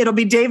time. It'll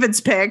be David's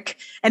pick,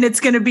 and it's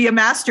going to be a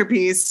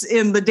masterpiece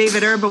in the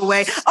David Erba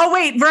way. Oh,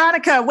 wait,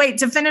 Veronica,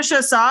 to finish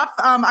us off,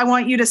 I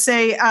want you to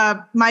say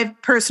my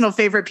personal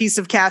favorite piece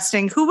of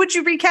casting. Who would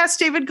you recast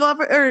David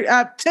Glover?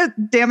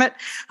 Damn it.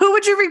 Who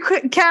would you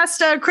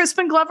recast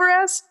Crispin Glover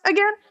as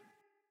again?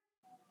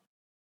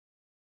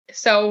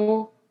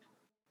 So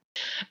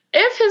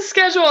if his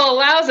schedule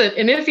allows it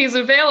and if he's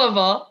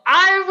available,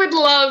 I would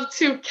love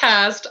to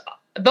cast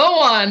the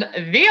one,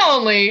 the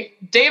only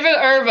David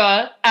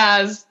Erba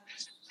as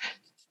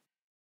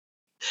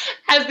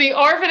the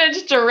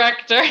orphanage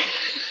director.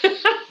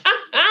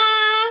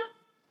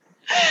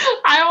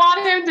 I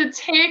want him to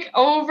take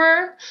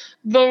over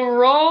the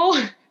role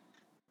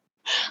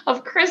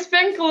of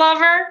Crispin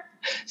Glover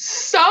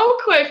so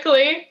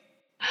quickly.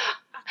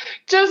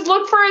 Just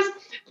look for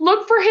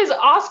his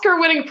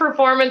Oscar-winning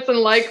performance in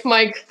Like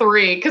Mike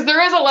 3, because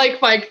there is a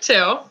Like Mike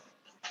 2.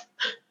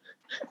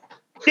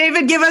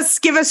 David, give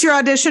us your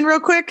audition real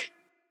quick.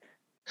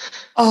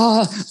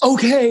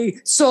 Okay,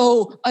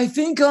 so I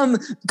think I'm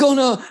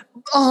gonna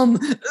you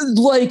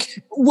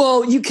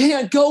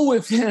can't go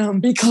with him,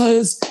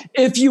 because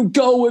if you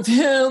go with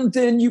him,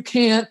 then you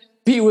can't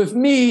be with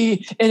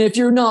me, and if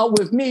you're not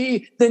with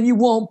me, then you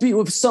won't be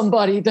with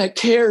somebody that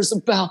cares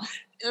about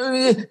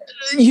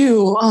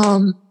you.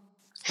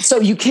 So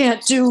you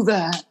can't do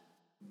that.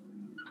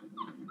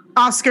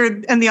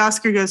 Oscar, and the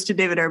Oscar goes to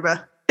David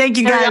Erba. Thank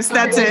you, guys.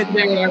 That's it.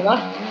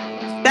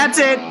 That's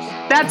it.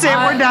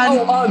 We're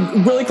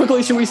done. Really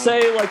quickly, should we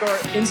say like our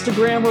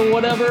Instagram or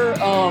whatever?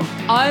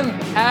 I'm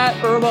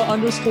at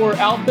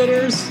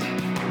Erba_Outfitters.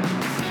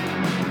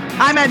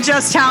 I'm at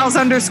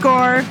JustHals_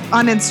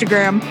 on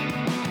Instagram.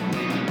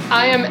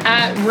 I am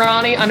at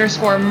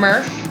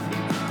Ronnie_Murph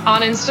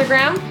on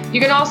Instagram.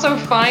 You can also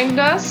find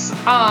us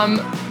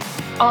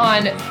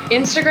on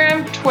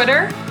Instagram,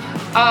 Twitter.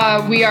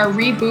 We are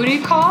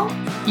Rebooty Call.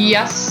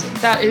 Yes,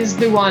 that is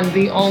the one,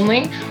 the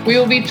only. We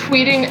will be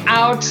tweeting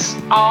out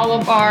all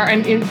of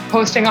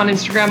posting on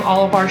Instagram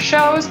all of our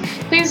shows.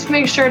 Please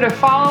make sure to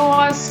follow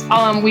us.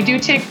 We do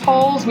take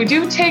polls, we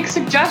do take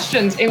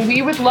suggestions, and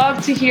we would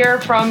love to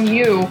hear from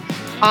you.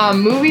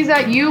 Movies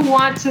that you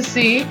want to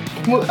see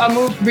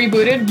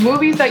rebooted,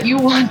 movies that you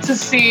want to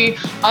see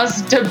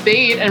us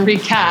debate and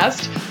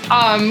recast.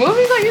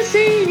 Movies that you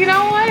see, you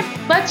know what?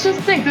 Let's just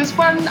think. This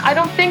one I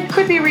don't think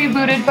could be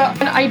rebooted,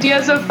 but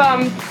ideas of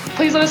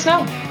please let us know.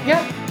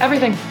 Yeah,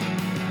 everything.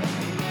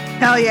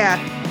 Hell yeah.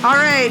 All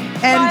right.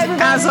 And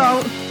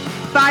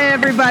bye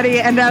everybody.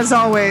 And as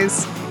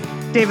always,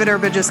 David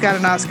Urban just got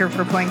an Oscar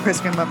for playing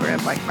Crispin Lover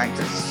and Mike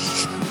Micah.